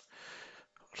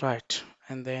 right?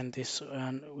 And then this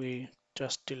one we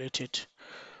just delete it.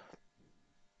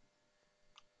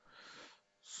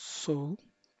 So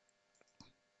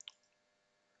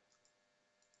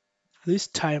this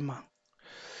timer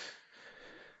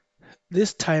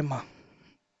this timer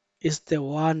is the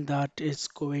one that is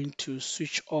going to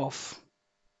switch off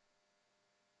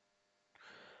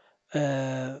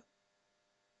the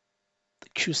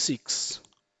Q6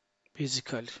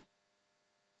 basically.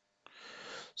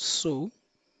 So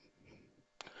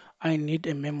I need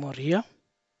a memory here,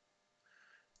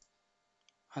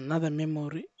 another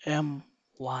memory M1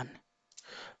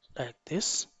 like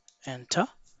this, enter,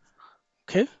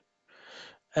 okay,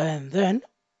 and then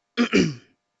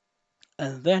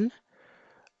and then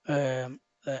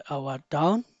our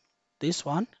down, this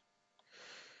one,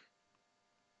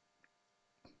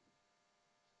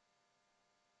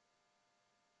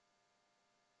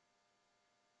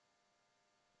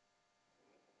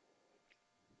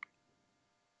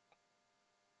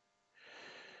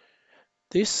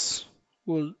 this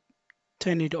will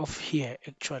turn it off here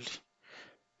actually.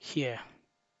 Here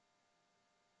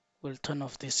we'll turn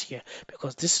off this here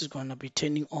because this is going to be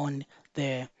turning on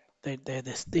the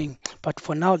this thing. But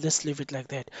for now, let's leave it like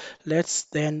that. Let's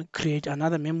then create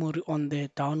another memory on the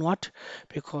downward,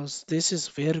 because this is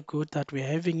very good that we're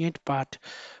having it, but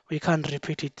we can't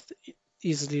repeat it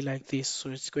easily like this. So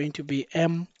it's going to be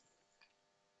M2,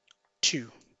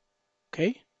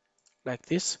 okay, like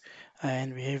this,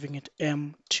 and we're having it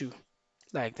M2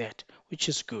 like that, which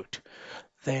is good.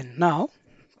 Then now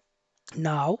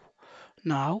now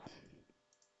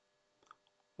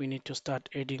we need to start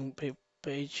adding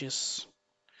pages.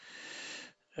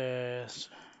 uh,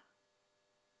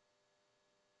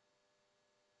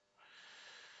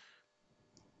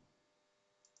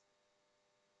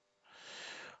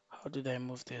 How did I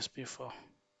move this before?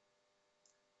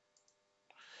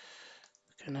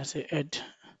 Can I say add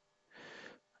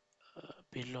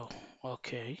below?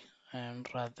 Okay, and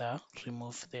rather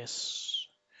remove this.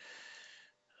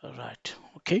 All right,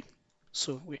 okay.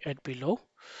 So we add below.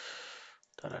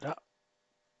 Da, da, da.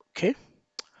 Okay,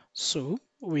 so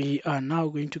we are now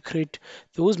going to create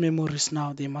those memories.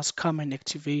 Now they must come and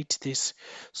activate this.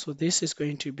 So this is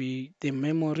going to be the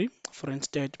memory. For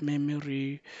instance,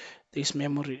 memory, this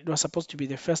memory, it was supposed to be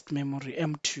the first memory,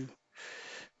 M2.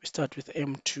 We start with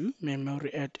M2,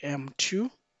 memory at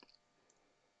M2.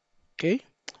 Okay,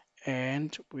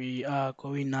 and we are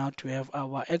going now to have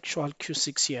our actual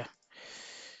Q6 here.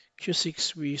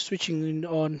 Q6, we're switching in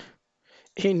on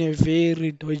in a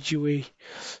very dodgy way.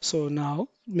 So now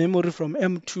memory from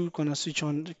M2 gonna switch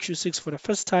on Q6 for the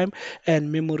first time,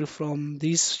 and memory from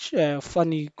this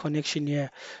funny connection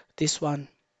here, this one,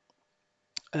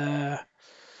 uh,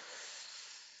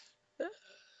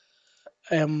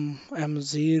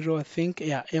 M0, I think,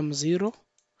 yeah, M0,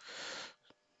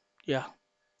 yeah,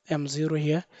 M0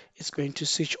 here is going to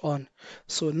switch on.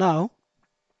 So now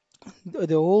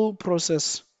the whole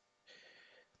process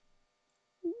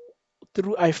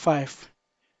through I5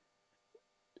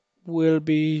 will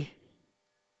be,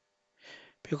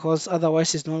 because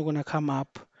otherwise it's not going to come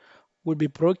up, will be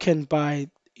broken by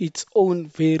its own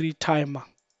very timer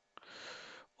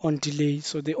on delay.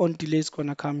 So the on delay is going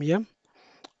to come here.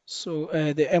 So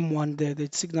the M1 there, the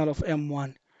signal of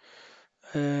M1,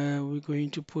 we're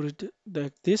going to put it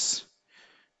like this.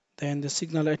 Then the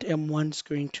signal at M1 is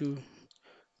going to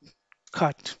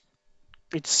cut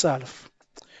itself.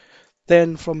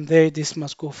 Then from there, this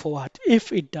must go forward.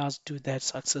 If it does do that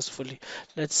successfully,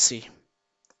 let's see.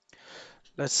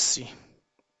 Let's see.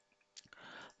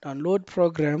 Download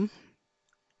program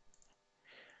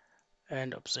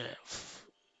and observe.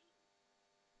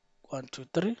 1, 2,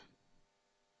 3.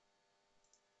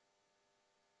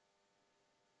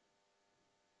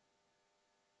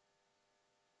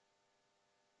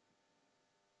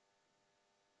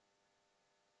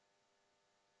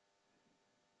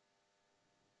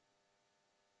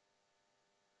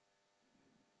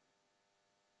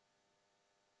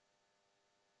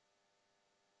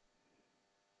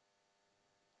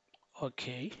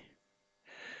 Okay.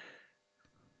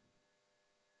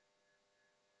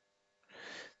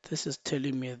 This is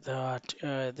telling me that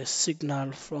the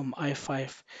signal from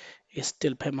I5 is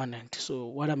still permanent. So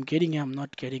what I'm getting, I'm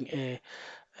not getting a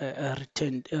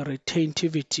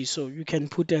retentivity. So you can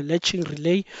put a latching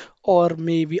relay or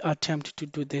maybe attempt to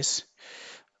do this.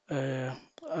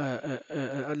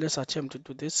 Let's attempt to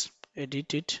do this.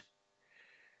 Edit it.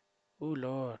 Oh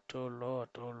Lord, oh Lord,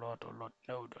 oh Lord, oh Lord.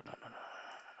 No, no, no, no, no.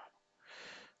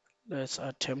 Let's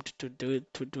attempt to do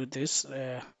this.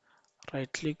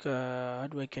 Right click. How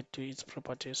do I get to its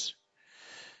properties?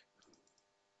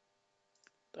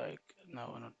 Like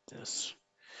no, not this.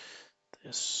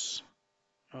 This.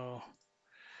 No.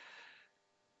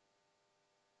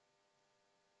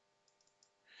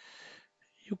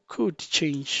 You could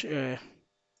change.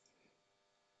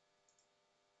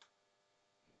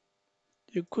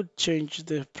 You could change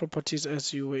the properties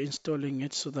as you were installing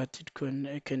it so that it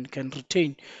can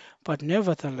retain. But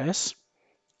nevertheless,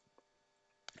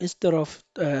 instead of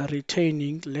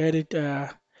retaining, let it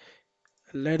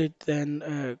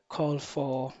then call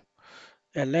for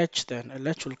a latch. Then a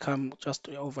latch will come just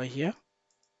over here.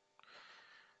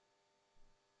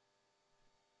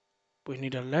 We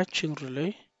need a latching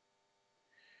relay.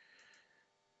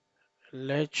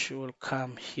 Latch will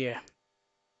come here.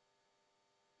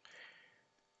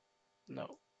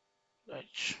 No,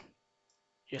 latch.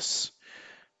 Yes,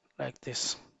 like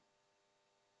this.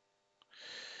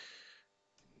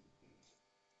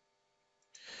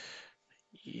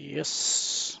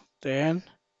 Yes. Then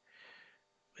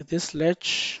with this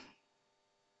latch,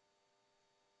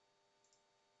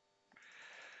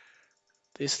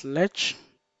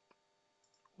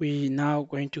 we now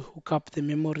going to hook up the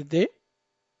memory there.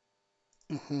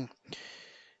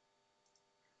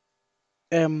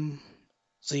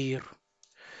 M0,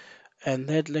 and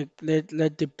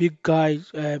let the big guy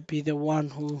be the one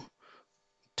who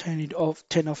turn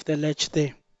off the latch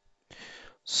there.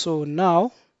 So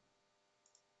now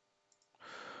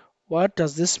what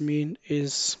does this mean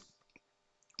is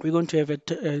we're going to have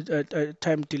a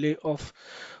time delay of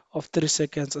 3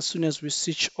 seconds. As soon as we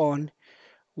switch on,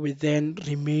 we then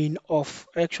remain off.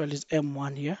 Actually it's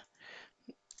M1 here,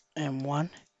 M1,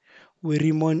 we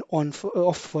remain on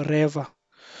off forever.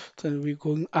 So we're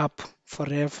going up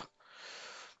forever,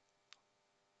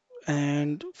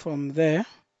 and from there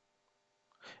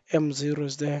M0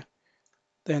 is there.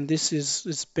 Then this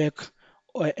is back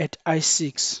at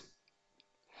I6.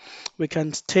 we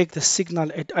can take the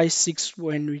signal at I6.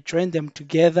 When we join them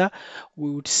together,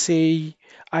 we would say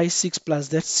I6 plus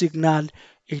that signal,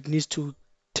 it needs to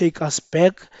take us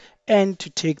back and to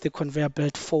take the conveyor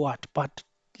belt forward. But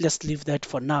let's leave that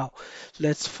for now.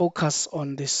 Let's focus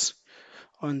on this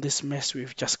mess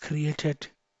we've just created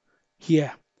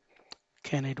here.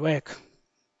 Can it work?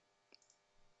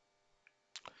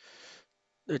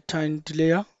 The tiny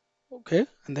layer, okay,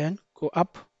 and then go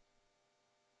up.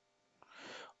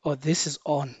 Oh, this is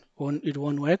on. It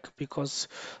won't work because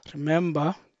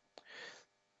remember,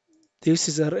 this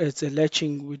is it's a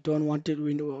latching. We don't want it.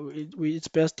 It's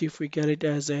best if we get it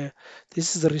as a.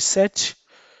 This is a reset.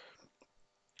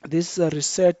 This is a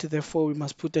reset. Therefore, we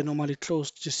must put a normally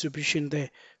closed distribution there.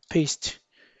 Paste.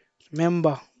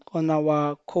 Remember, on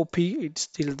our copy, it's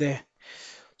still there.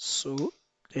 So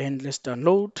then let's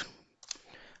download.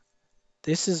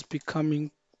 This is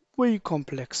becoming way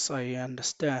complex. I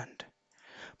understand,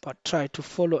 but try to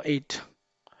follow it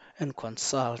and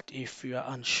consult if you are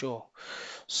unsure.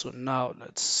 So now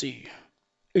let's see.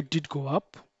 It did go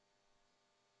up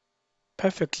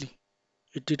perfectly.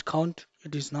 It did count.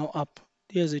 It is now up.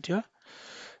 Here's it here.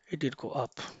 It did go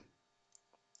up.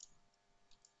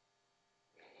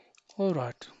 All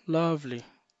right. Lovely.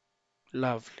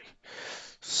 Lovely.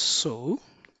 So,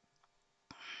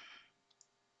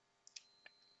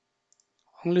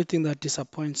 only thing that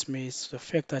disappoints me is the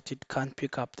fact that it can't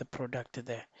pick up the product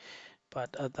there.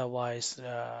 But otherwise,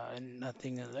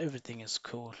 nothing, everything is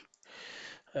cool.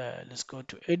 Let's go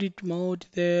to edit mode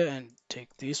there and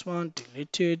take this one,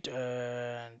 delete it,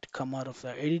 and come out of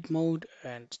the edit mode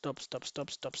and stop, stop, stop,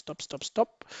 stop, stop, stop,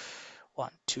 stop. 1,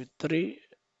 2, 3,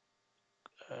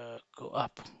 go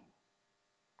up.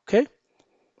 Okay,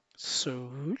 so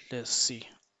let's see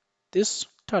this.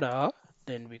 Ta-da!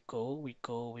 Then we go, we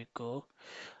go, we go.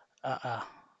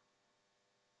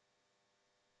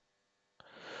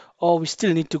 Oh, we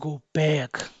still need to go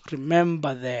back.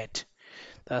 Remember that.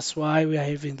 That's why we are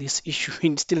having this issue.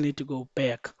 We still need to go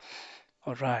back.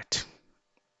 All right.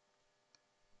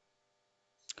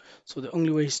 So the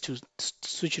only way is to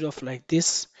switch it off like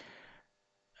this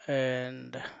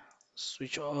and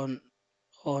switch on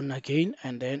again,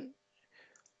 and then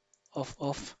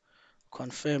off.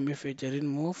 Confirm if it didn't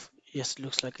move. Yes,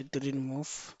 looks like it didn't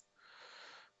move.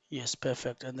 Yes,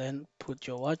 perfect. And then put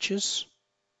your watches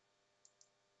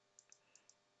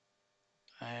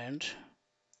and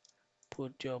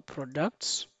put your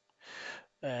products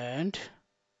and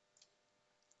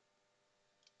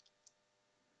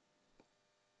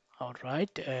all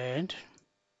right, and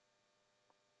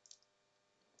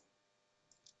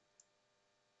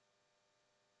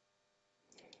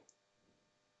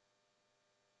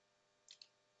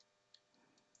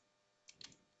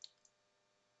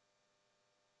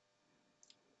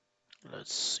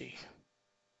let's see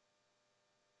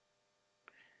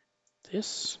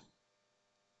this.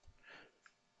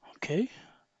 Okay.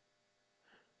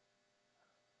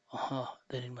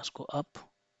 Then it must go up.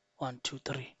 1, 2,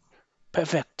 3.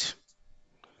 Perfect.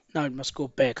 Now it must go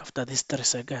back after these 3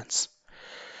 seconds.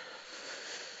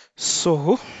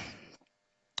 So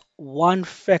one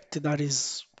fact that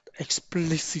is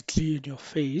explicitly in your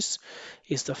face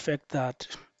is the fact that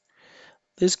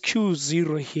this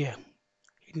Q0 here,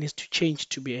 it needs to change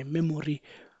to be a memory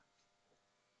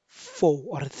 4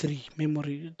 or 3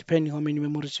 memory, depending how many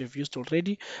memories you've used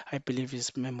already. I believe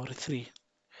it's memory 3.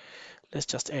 Let's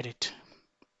just add it.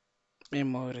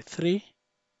 Memory 3,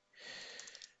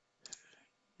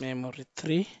 memory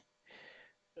 3,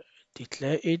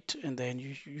 declare it, and then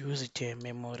you use it here,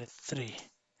 memory 3.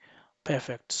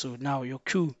 Perfect. So now your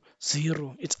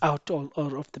Q0, it's out all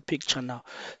of the picture now.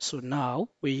 So now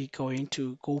we're going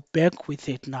to go back with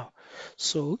it now.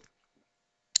 So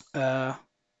uh,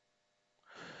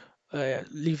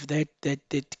 leave that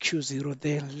Q0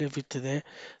 there, leave it there.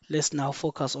 Let's now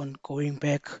focus on going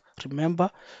back.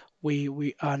 Remember,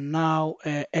 we are now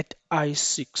at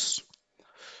I6.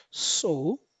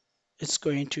 So it's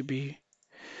going to be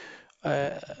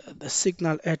the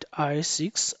signal at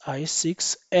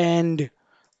I6, and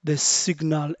the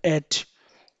signal at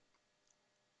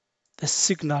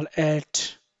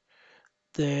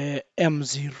the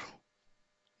M0,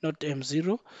 not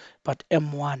M0, but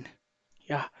M1.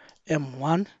 Yeah,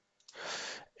 M1.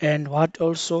 And what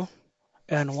also?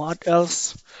 And what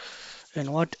else?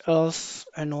 And what else?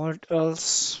 And what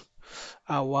else?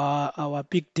 Our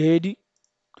big daddy.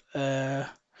 Copy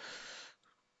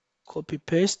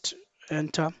paste,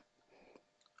 enter.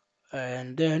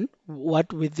 And then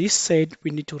what with this said,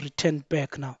 we need to return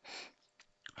back now.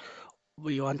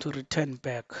 We want to return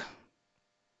back.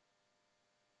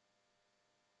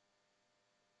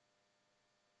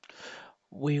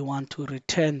 we want to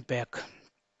return back.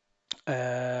 We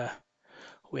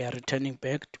are returning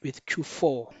back with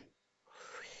Q4.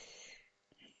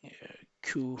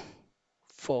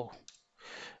 Q4,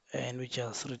 and we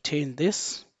just retain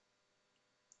this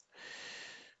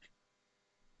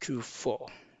Q4.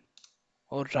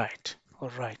 All right, all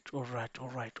right, all right, all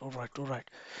right, all right, all right.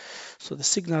 So the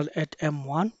signal at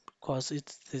M1, because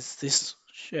it's this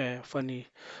funny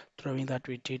drawing that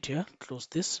we did here. Close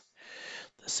this.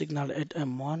 The signal at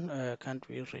M1 can't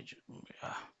we reach?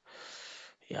 Yeah,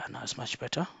 yeah, now it's much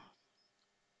better.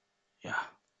 Yeah,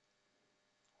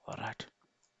 all right.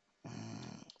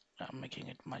 I'm making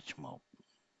it much more.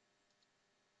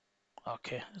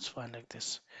 Okay, it's fine like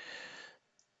this.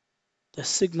 The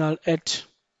signal at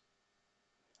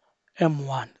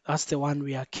M1, that's the one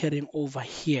we are carrying over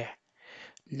here.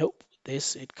 Nope,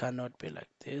 this, it cannot be like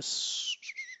this.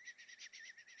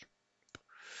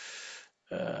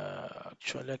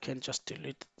 Actually, I can just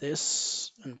delete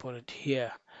this and put it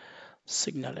here.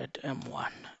 Signal at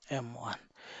M1, M1.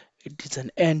 It is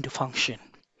an AND function.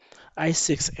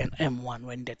 I6 and M1,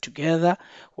 when they're together,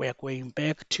 we are going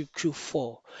back to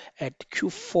Q4. At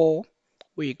Q4,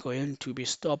 we're going to be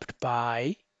stopped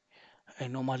by a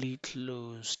normally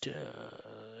closed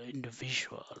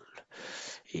individual.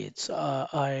 It's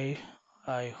I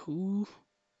who,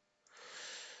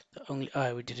 the only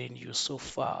I we didn't use so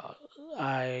far.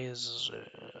 I is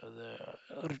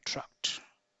the retract,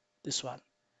 this one,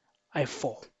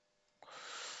 I4.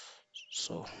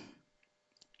 So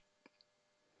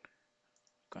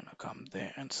gonna come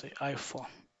there and say I4.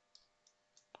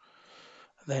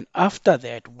 Then after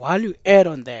that, while you add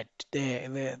on that,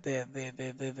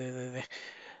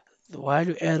 while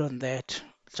you add on that,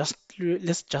 just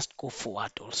let's just go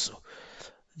forward also.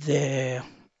 The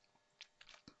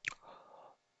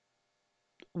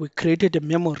we created a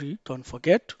memory. Don't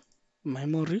forget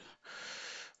memory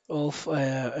of for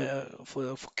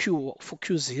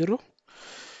Q0.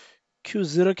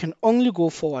 Q0 can only go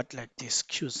forward like this.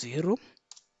 Q0,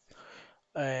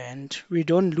 and we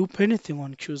don't loop anything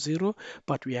on Q0,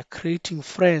 but we are creating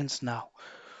friends now.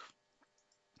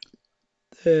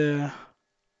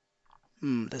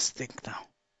 Let's think now.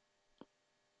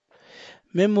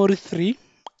 Memory 3,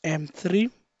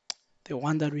 M3, the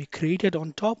one that we created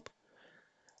on top,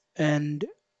 and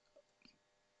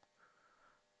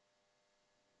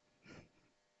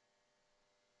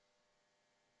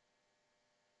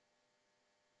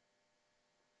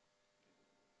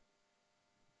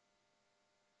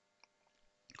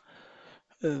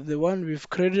the one we've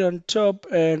created on top,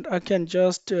 and I can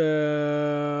just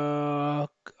I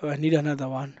need another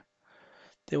one,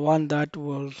 the one that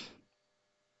will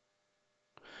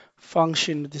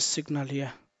function with the signal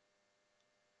here,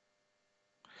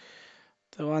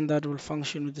 the one that will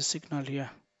function with the signal here.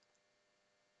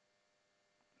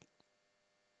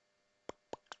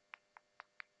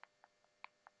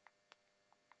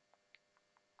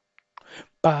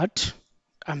 But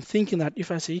I'm thinking that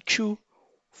if I say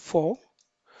Q4,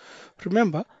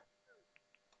 remember,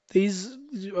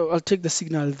 I'll take the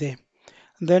signal there.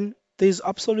 And then there's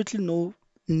absolutely no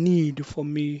need for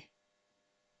me.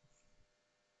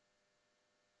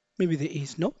 Maybe there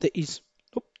is. Nope, there is.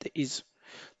 Nope, there is.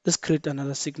 Let's create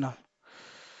another signal.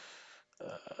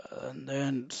 And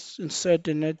then insert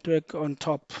the network on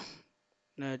top.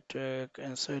 Network,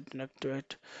 insert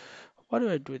network. What do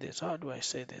I do this? How do I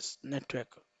say this? Network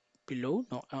below?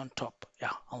 No, on top.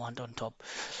 Yeah, I want on top.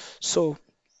 So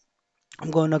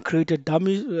I'm going to create a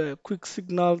dummy quick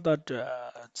signal that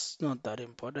it's not that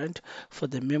important for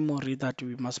the memory that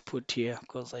we must put here,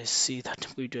 because I see that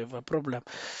we do have a problem.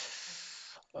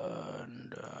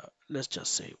 And let's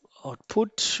just say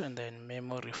output and then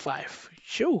memory 5.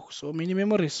 Sure, so many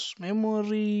memories.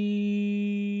 Memory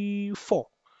 4.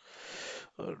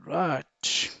 All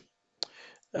right.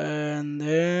 And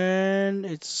then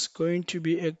it's going to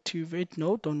be activate.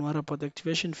 No, don't worry about the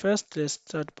activation first. Let's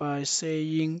start by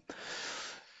saying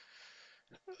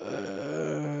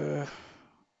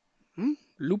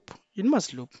loop. It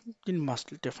must loop. It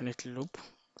must definitely loop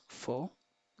for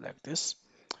like this.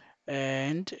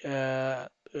 And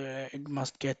it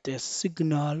must get the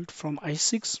signal from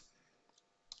I6,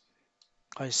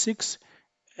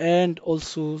 and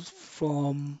also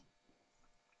from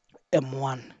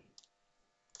M1.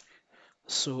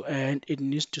 So, and it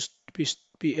needs to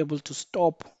be able to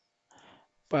stop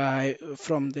by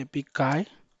from the big guy.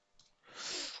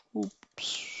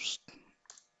 Oops.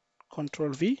 Control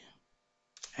V,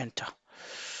 enter.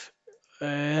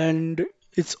 And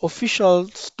its official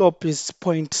stop is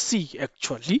point C,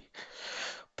 actually.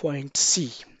 Point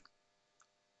C.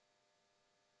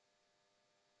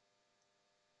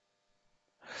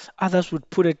 Others would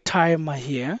put a timer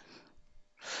here.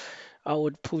 I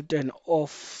would put an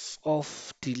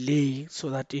off delay so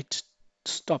that it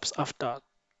stops after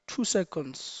 2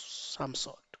 seconds, some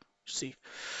sort. See,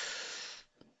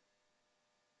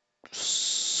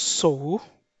 so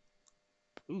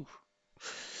ooh,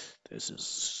 this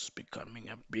is becoming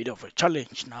a bit of a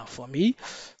challenge now for me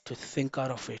to think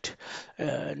out of it,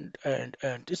 and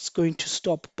it's going to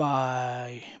stop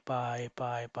by.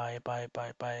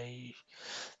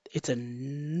 It's a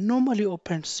normally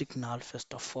open signal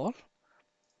first of all.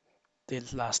 The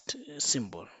last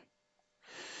symbol,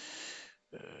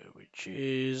 which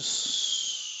is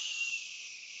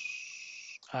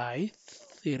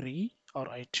I3 or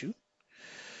I2.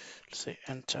 Let's say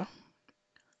enter,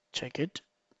 check it,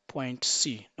 point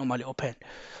C, normally open.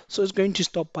 So it's going to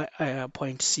stop by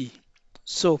point C.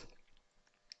 So,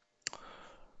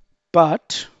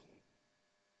 but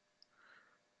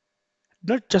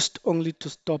not just only to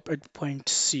stop at point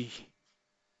C.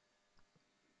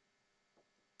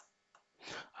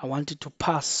 I want it to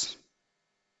pass.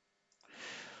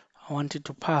 I want it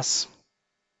to pass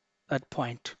that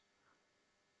point.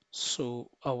 So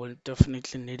I will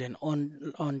definitely need an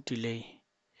on delay,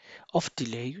 off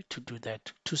delay to do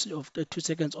that. Of the 2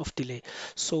 seconds off delay.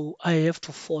 So I have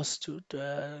to force to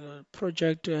the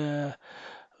project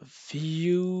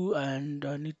view, and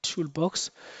I need toolbox.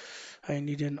 I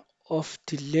need an off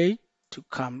delay to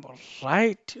come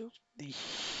right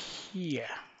here.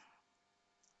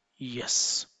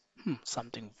 Yes.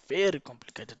 Something very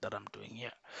complicated that I'm doing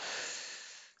here.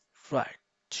 Right.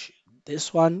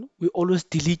 This one, we always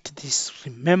delete this.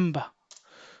 Remember,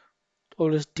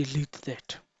 always delete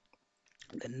that.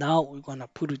 And now we're gonna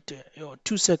put it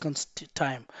 2 seconds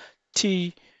time.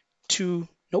 T2,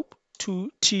 nope,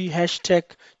 2T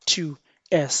hashtag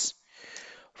 2S.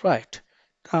 Right.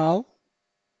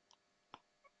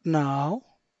 Now,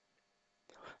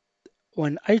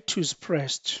 when I2 is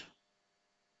pressed,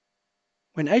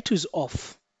 when I2 is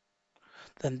off,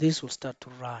 then this will start to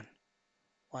run.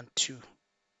 1, 2.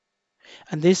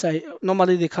 And this, I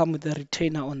normally they come with a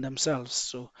retainer on themselves,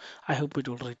 so I hope it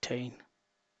will retain.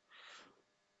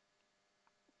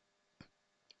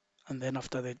 And then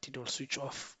after that, it will switch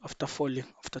off after falling,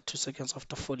 after 2 seconds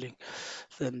after falling.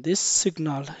 Then this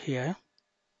signal here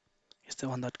is the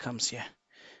one that comes here,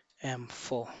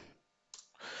 M4.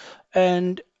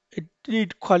 And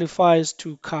it qualifies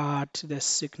to cut the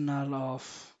signal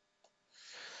of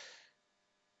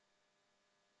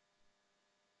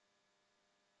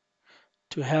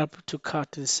to help to cut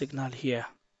the signal here.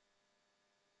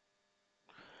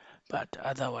 But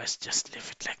otherwise, just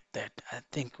leave it like that. I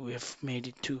think we have made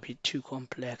it too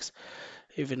complex.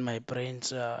 Even my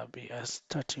brains are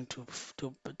starting to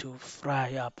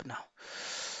fry up now.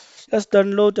 Let's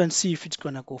download and see if it's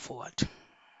gonna go forward.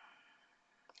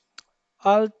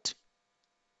 Alt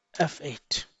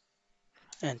F8,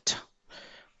 enter.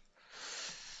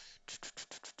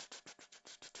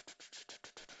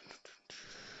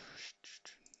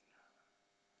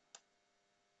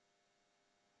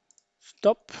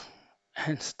 Stop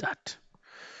and start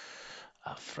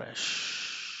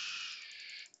afresh.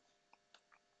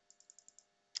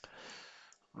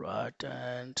 Right,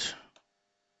 and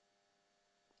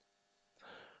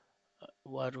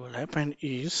what will happen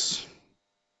is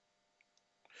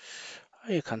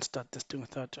I can't start this thing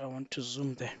without I want to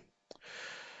zoom there.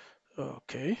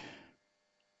 Okay,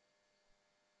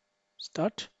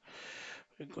 start.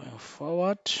 We're going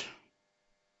forward.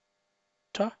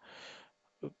 Ta.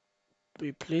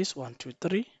 We place 1, 2,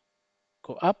 3.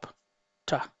 Go up.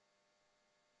 Ta.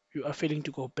 You are failing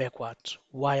to go backwards.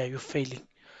 Why are you failing?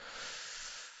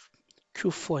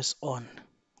 Q4 is on.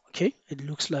 Okay, it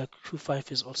looks like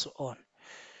Q5 is also on.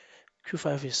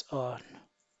 Q5 is on.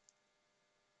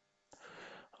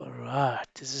 All right,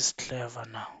 this is clever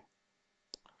now.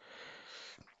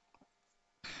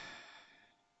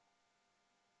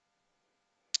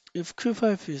 If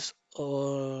Q5 is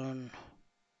on,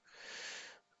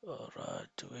 all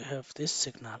right, we have this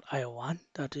signal I1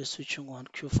 that is switching on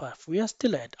Q5. We are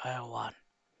still at I1,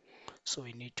 so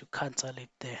we need to cancel it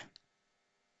there.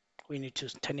 We need to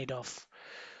turn it off.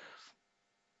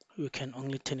 We can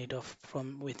only turn it off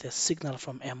with a signal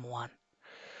from M1,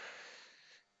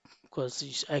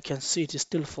 because I can see it is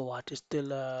still forward. It's still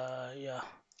yeah,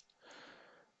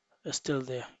 it's still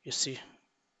there. You see.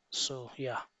 So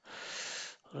yeah,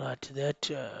 right.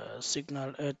 That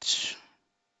signal at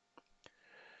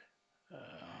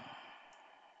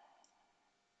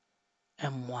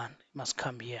M1 must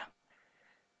come here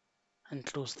and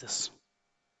close this.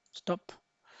 Stop.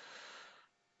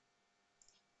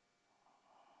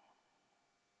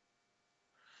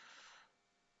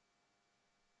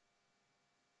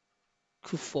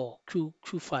 Q4,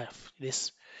 Q5,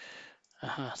 this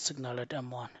signal at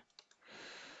M1,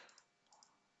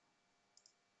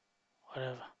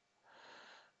 whatever,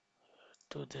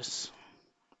 do this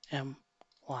M1,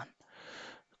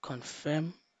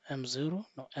 confirm M0,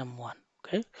 no M1,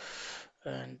 okay,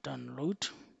 and download.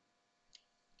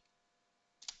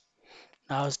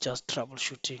 Now it's just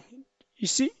troubleshooting. You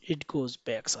see, it goes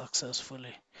back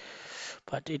successfully,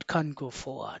 but it can't go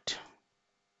forward.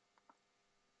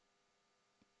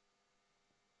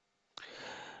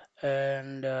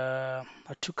 And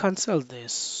to cancel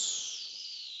this,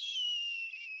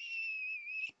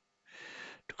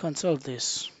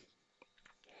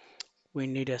 we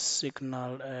need a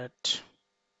signal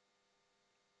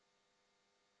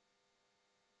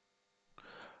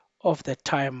of the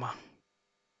timer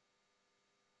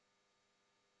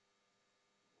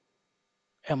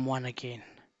M1 again.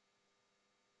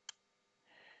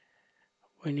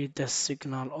 We need the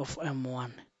signal of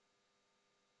M1.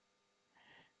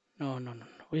 No.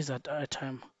 Where's that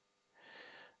time?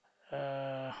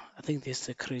 I think this is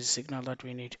the crazy signal that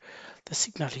we need. The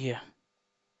signal here,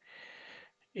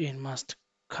 it must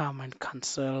come and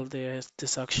cancel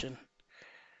this action,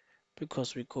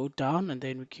 because we go down and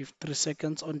then we give 3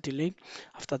 seconds on delay.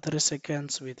 After 3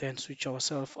 seconds, we then switch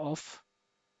ourselves off,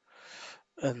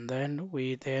 and then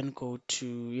we then go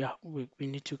to we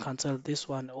need to cancel this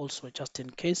one also, just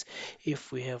in case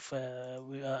if we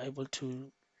are able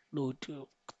to load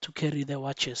to carry the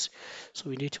watches, so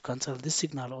we need to cancel this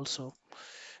signal also.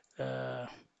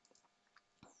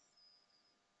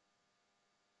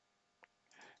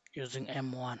 Using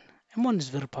M1. M1 is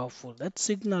very powerful. That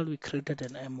signal we created in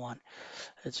M1,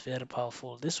 it's very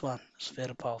powerful. This one is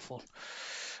very powerful.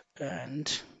 And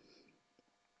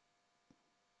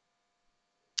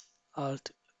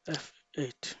Alt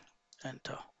F8,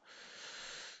 enter.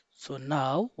 So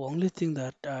now, the only thing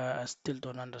that I still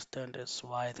don't understand is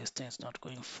why this thing is not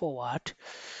going forward,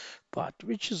 but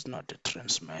which is not a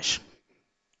transmesh.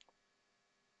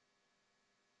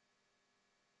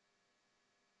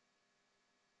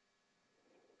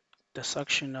 The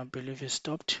suction, I believe, is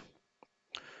stopped.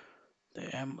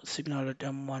 The signal at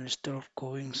M1 is still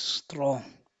going strong.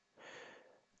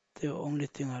 The only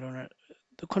thing I don't know,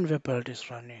 the conveyor belt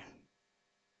is running.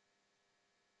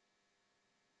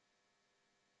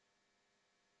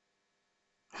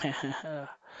 The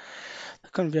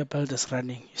conveyor belt is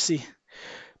running, you see,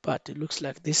 but it looks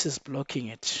like this is blocking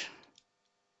it.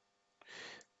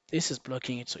 This is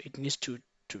blocking it, so it needs to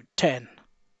turn.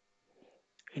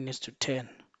 It needs to turn.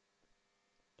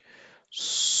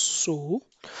 So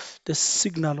the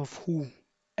signal of who?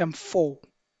 M4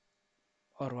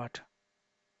 or what?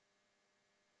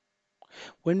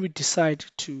 When we decide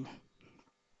to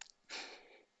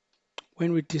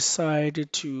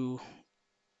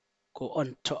go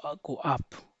on to go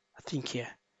up, I think here,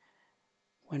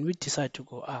 when we decide to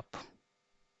go up,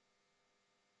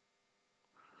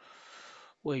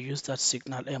 we use that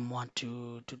signal M1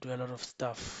 to do a lot of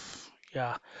stuff.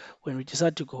 Yeah, when we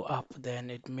decide to go up, then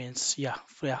it means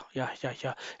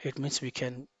it means we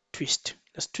can twist.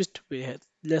 Let's twist.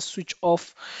 Let's switch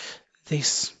off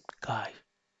this guy.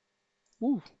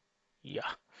 Ooh, yeah.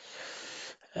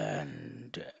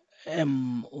 And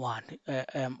M1,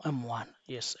 M1,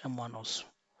 yes, M1 also.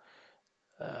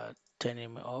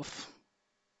 Turning me off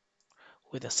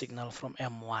with a signal from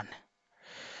M1.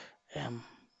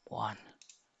 M1.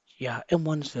 Yeah,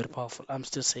 M1 is very powerful. I'm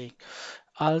still saying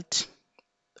Alt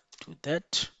do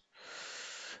that,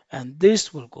 and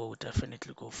this will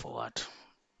definitely go forward.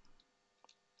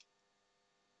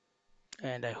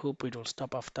 And I hope it will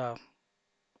stop after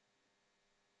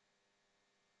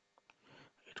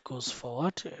it goes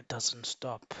forward. It doesn't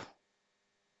stop.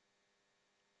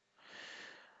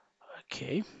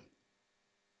 Okay.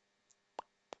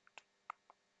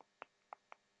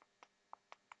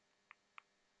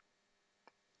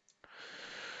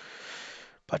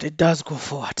 But it does go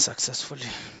forward successfully.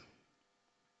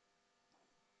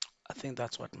 I think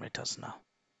that's what matters now.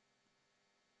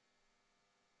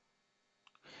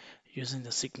 Using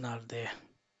the signal there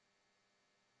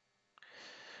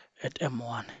at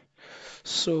M1.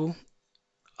 So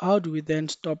how do we then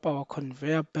stop our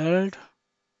conveyor belt?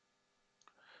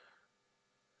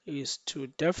 Is to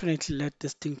definitely let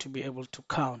this thing to be able to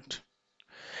count.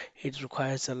 It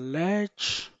requires a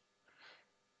latch.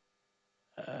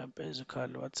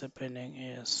 Basically what's happening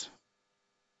is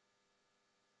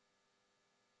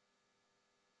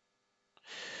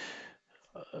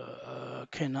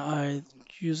can I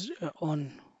use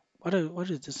on what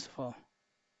is this for?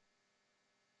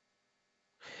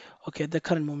 Okay, the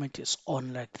current moment is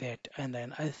on like that, and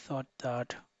then I thought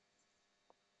that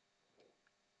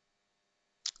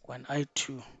when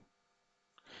I2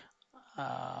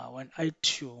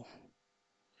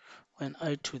 when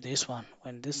I2 this one,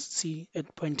 when this C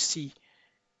at point C,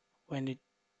 when it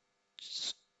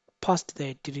passed there,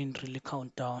 it didn't really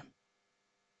count down.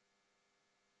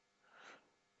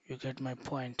 You get my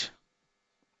point.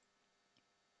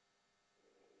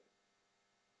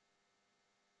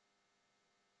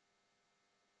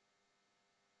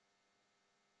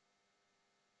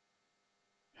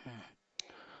 Hmm.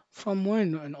 From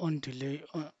when and on delay,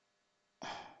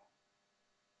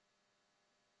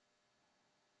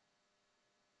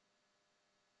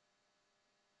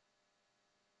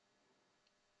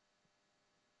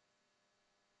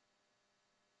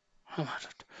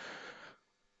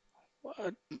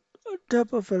 what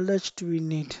type of a latch do we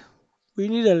need? We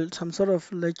need some sort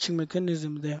of latching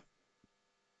mechanism there.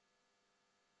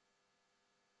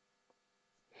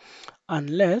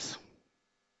 Unless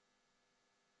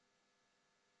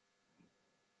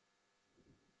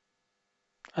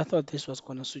I thought this was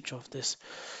going to switch off this,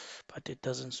 but it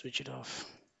doesn't switch it off.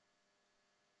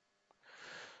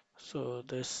 So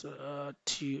this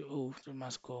TO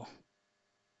must go.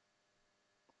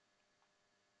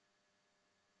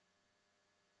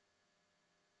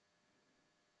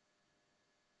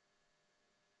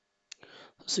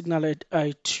 Signal at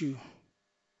I2.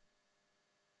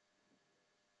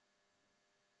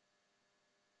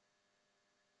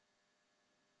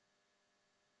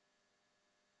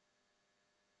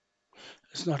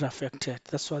 It's not affected.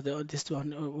 That's why this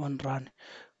one won't run,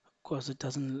 because it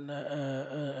doesn't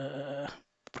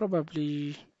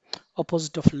probably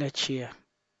opposite of latch here.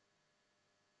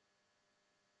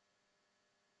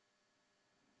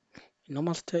 In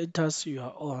normal status you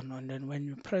are on, and then when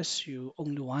you press you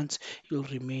only once, you'll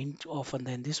remain off, and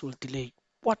then this will delay.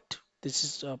 What? This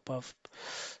is above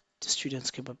the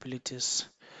student's capabilities.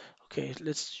 Okay,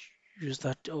 let's use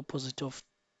that opposite of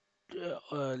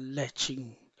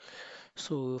latching.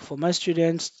 So for my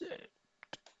students,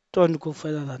 don't go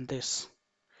further than this.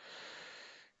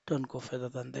 Don't go further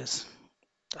than this.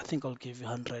 I think I'll give you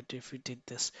 100 if we did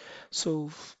this. So,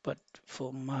 but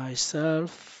for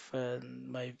myself and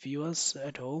my viewers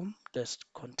at home, let's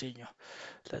continue.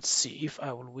 Let's see if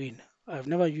I will win. I've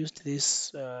never used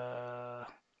this. There's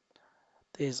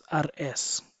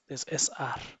RS, there's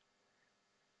SR.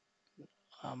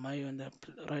 Am I in the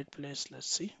right place? Let's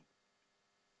see.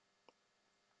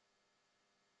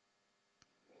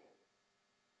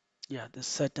 Yeah, the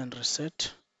set and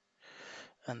reset.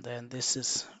 And then this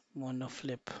is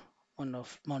monoflip,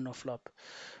 monoflop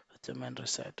with the main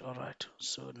reset. All right.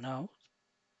 So now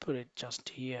put it just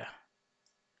here.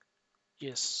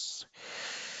 Yes.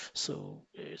 So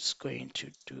it's going to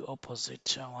do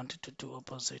opposite. I wanted to do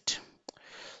opposite.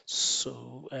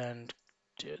 So and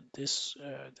this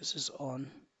is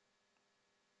on.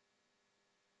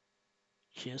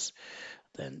 Yes.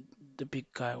 Then the big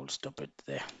guy will stop it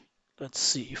there. Let's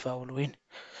see if I will win.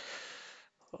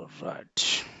 All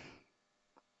right.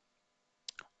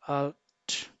 Alt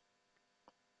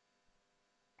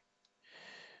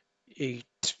 8.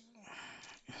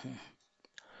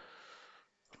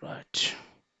 Right.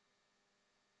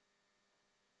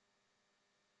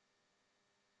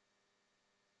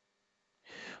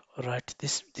 All right.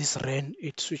 This ran.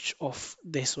 It switched off.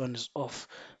 This one is off.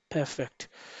 Perfect.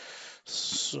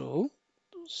 So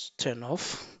turn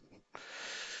off.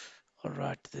 All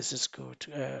right. This is good.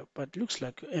 But looks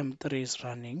like M3 is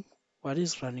running. What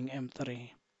is running M3?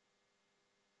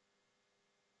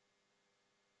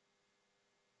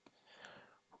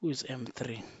 Who is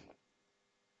M3?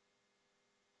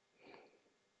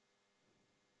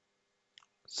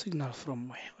 Signal from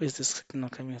where? Where is this signal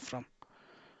coming from?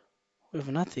 We have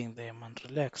nothing there, man.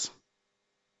 Relax.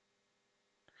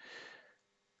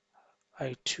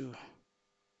 I2.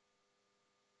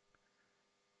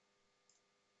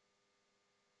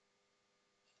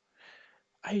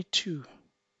 I2.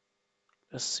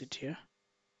 Let's sit here.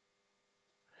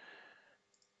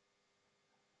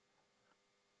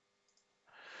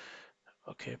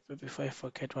 Okay, but before I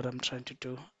forget what I'm trying to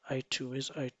do, I2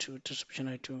 is I2, distribution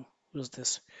I2. Who's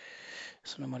this?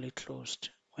 It's normally closed.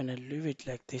 When I leave it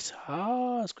like this,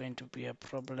 it's going to be a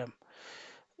problem.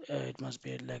 It must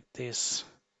be like this.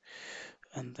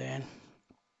 And then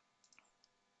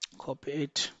copy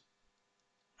it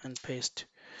and paste.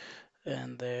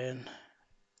 And then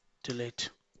delete.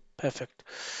 Perfect.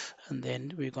 And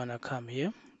then we're gonna come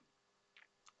here.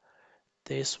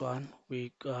 This one,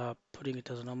 we are putting it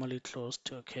as normally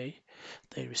closed. Okay.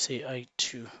 Then we say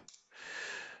I2.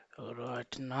 All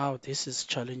right. Now this is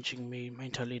challenging me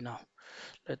mentally now.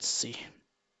 Let's see.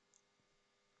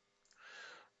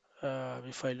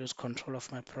 If I lose control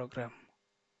of my program.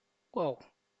 Whoa.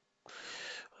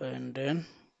 and then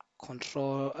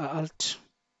Control Alt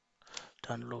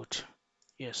download.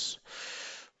 Yes,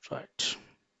 right.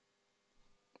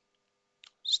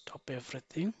 Stop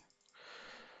everything.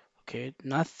 Okay,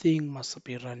 nothing must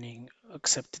be running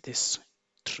except this.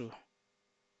 True.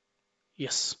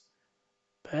 Yes,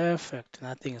 perfect.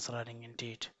 Nothing is running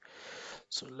indeed.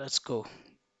 So let's go.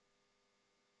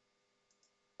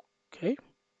 Okay,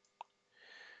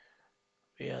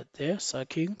 we are there,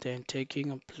 sucking, then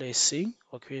taking and placing.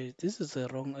 Okay, this is the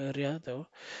wrong area though.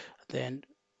 Then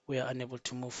we are unable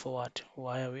to move forward.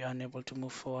 Why are we unable to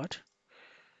move forward?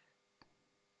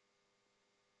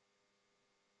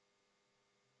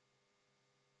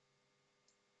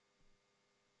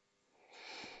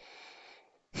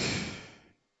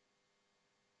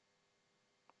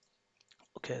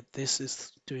 Okay, this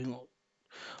is doing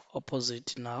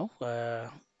opposite now.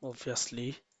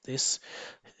 Obviously, this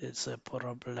is a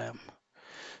problem.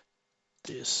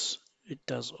 This it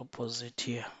does opposite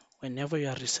here. Whenever you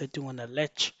are resetting on a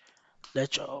latch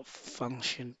of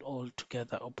function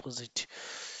altogether opposite,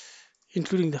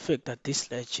 including the fact that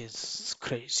this latch is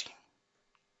crazy.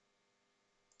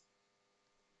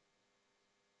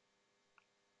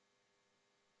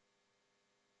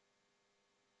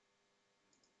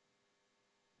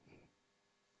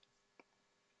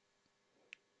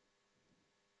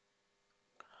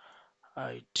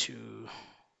 I to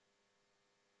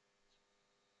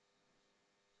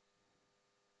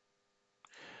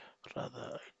rather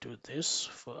I do this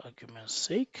for argument's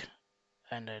sake,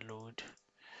 and I load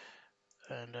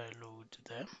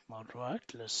them. All right,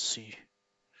 let's see.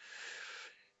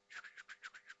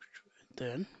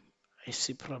 Then I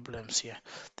see problems here.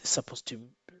 They're supposed to,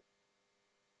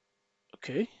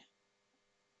 okay,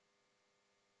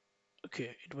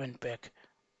 okay, it went back.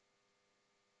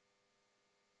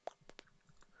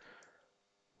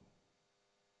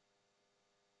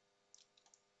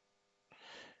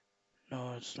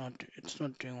 No, it's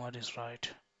not doing what is right.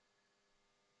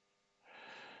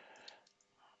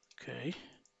 Okay.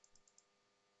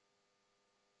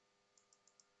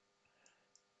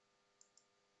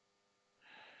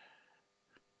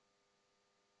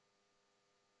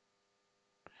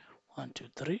 One, two,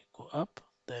 three, go up,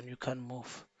 then you can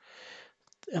move.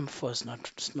 M4 is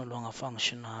not, it's no longer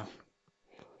functional.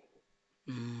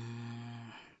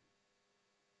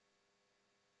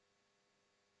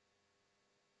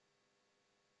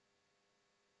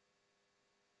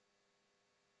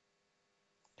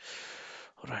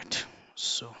 Right,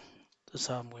 so that's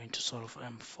how I'm going to solve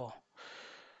M4.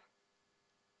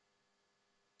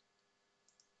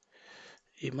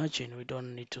 Imagine we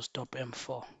don't need to stop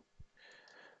M4.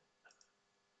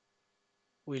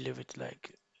 We leave it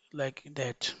like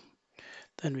that.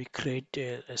 Then we create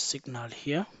a signal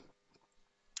here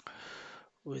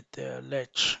with the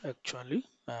latch actually,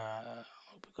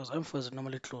 because M4 is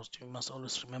normally closed. You must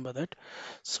always remember that.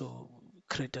 So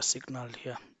create a signal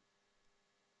here.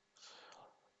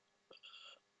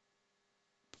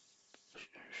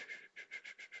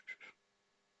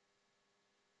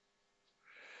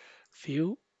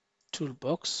 View,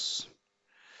 toolbox,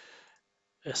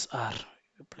 SR.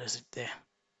 You place it there.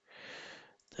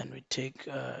 Then we take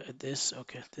this.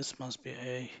 Okay, this must be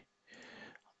a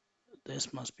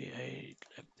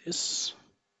like this.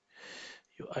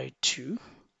 UI2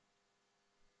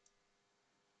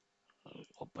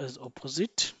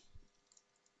 opposite,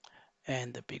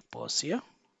 and the big boss here.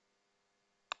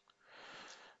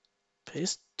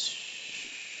 Paste,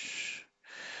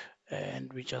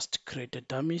 and we just create a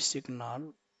dummy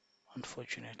signal.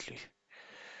 Unfortunately,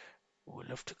 we'll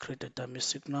have to create a dummy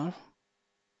signal,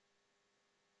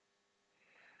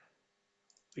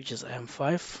 which is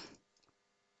M5.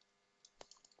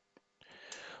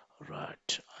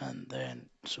 Right, and then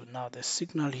so now the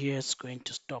signal here is going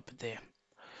to stop there.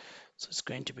 So it's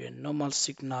going to be a normal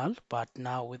signal, but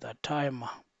now with a timer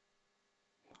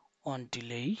on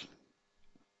delay.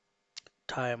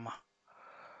 Timer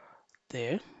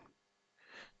there.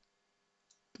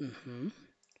 And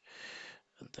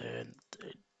then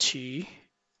the T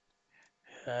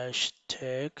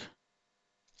hashtag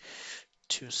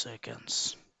 2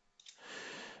 seconds.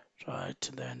 Right,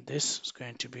 then this is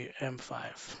going to be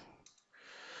M5.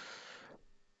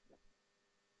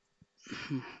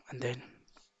 And then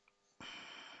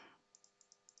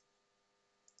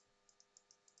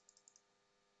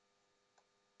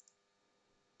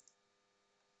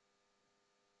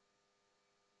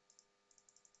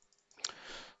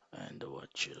and the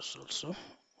watches also.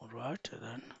 All right, and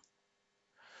then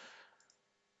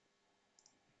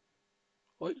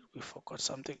oh, we forgot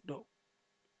something. No,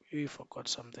 we forgot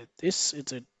something. This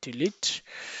is a delete.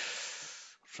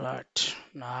 Right,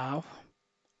 now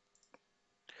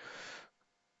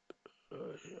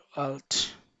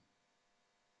Alt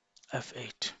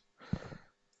F8,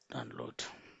 download.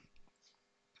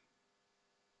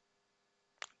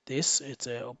 This it's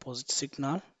a opposite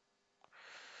signal.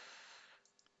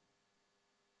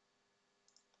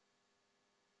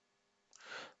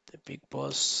 The big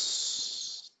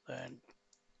boss, and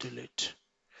delete.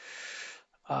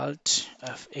 Alt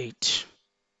F8.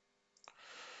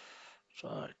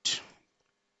 Right.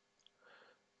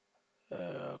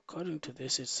 According to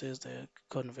this, it says the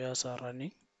conveyors are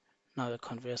running. Now the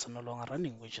conveyors are no longer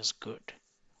running, which is good.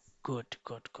 Good,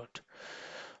 good, good.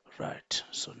 Right.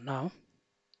 So now,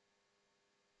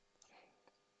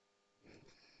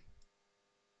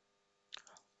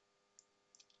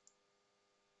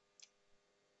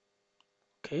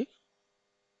 okay,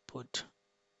 put,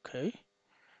 okay,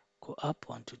 go up,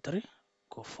 1, 2, 3,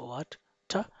 go forward,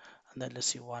 ta, and then let's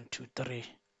see 1, 2, 3,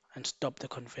 and stop the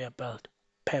conveyor belt.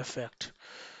 Perfect.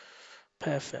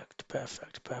 Perfect,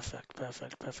 perfect, perfect,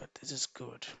 perfect, perfect. This is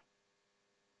good.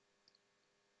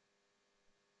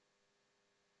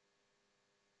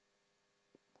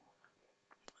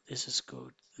 This is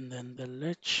good. And then the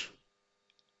latch,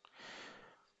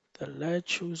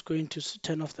 who's going to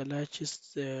turn off the latch is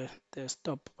the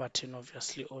stop button,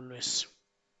 obviously, always.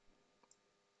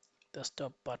 The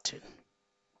stop button.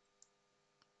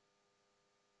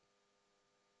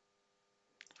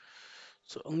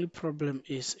 So only problem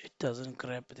is it doesn't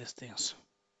grab these things.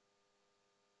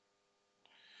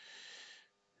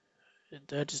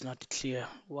 That is not clear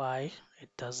why it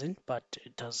doesn't, but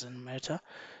it doesn't matter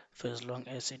for as long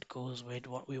as it goes with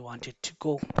what we want it to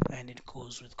go, and it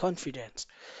goes with confidence.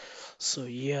 So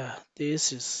yeah,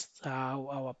 this is how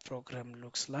our program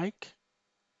looks like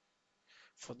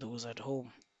for those at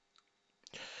home.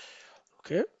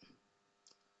 Okay,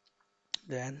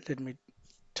 then let me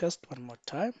test one more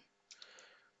time.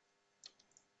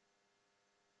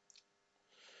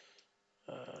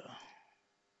 Uh,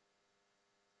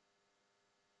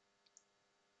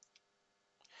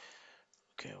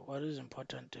 okay, what is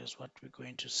important is what we're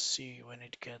going to see when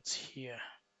it gets here.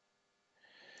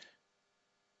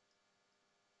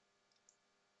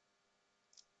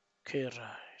 Okay,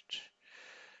 right.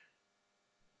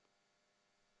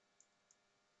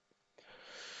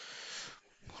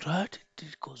 Right,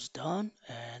 it goes down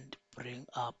and bring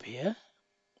up here,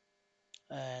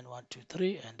 and 1, 2,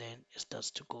 3, and then it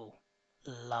starts to go.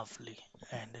 Lovely,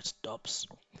 and it stops.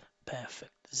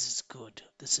 Perfect. This is good.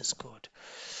 This is good.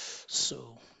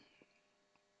 So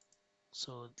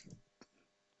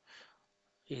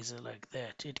is like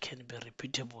that. It can be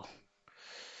repeatable.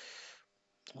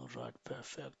 All right,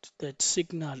 perfect. That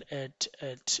signal at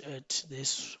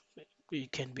this,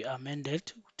 it can be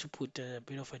amended to put a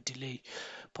bit of a delay,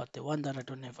 but the one that I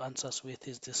don't have answers with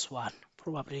is this one.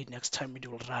 Probably next time it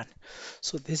will run.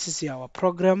 So this is our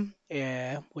program.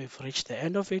 We've reached the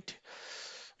end of it.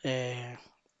 Uh,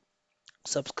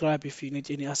 Subscribe if you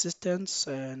need any assistance,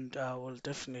 and I will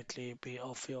definitely be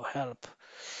of your help.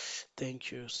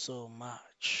 Thank you so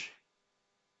much.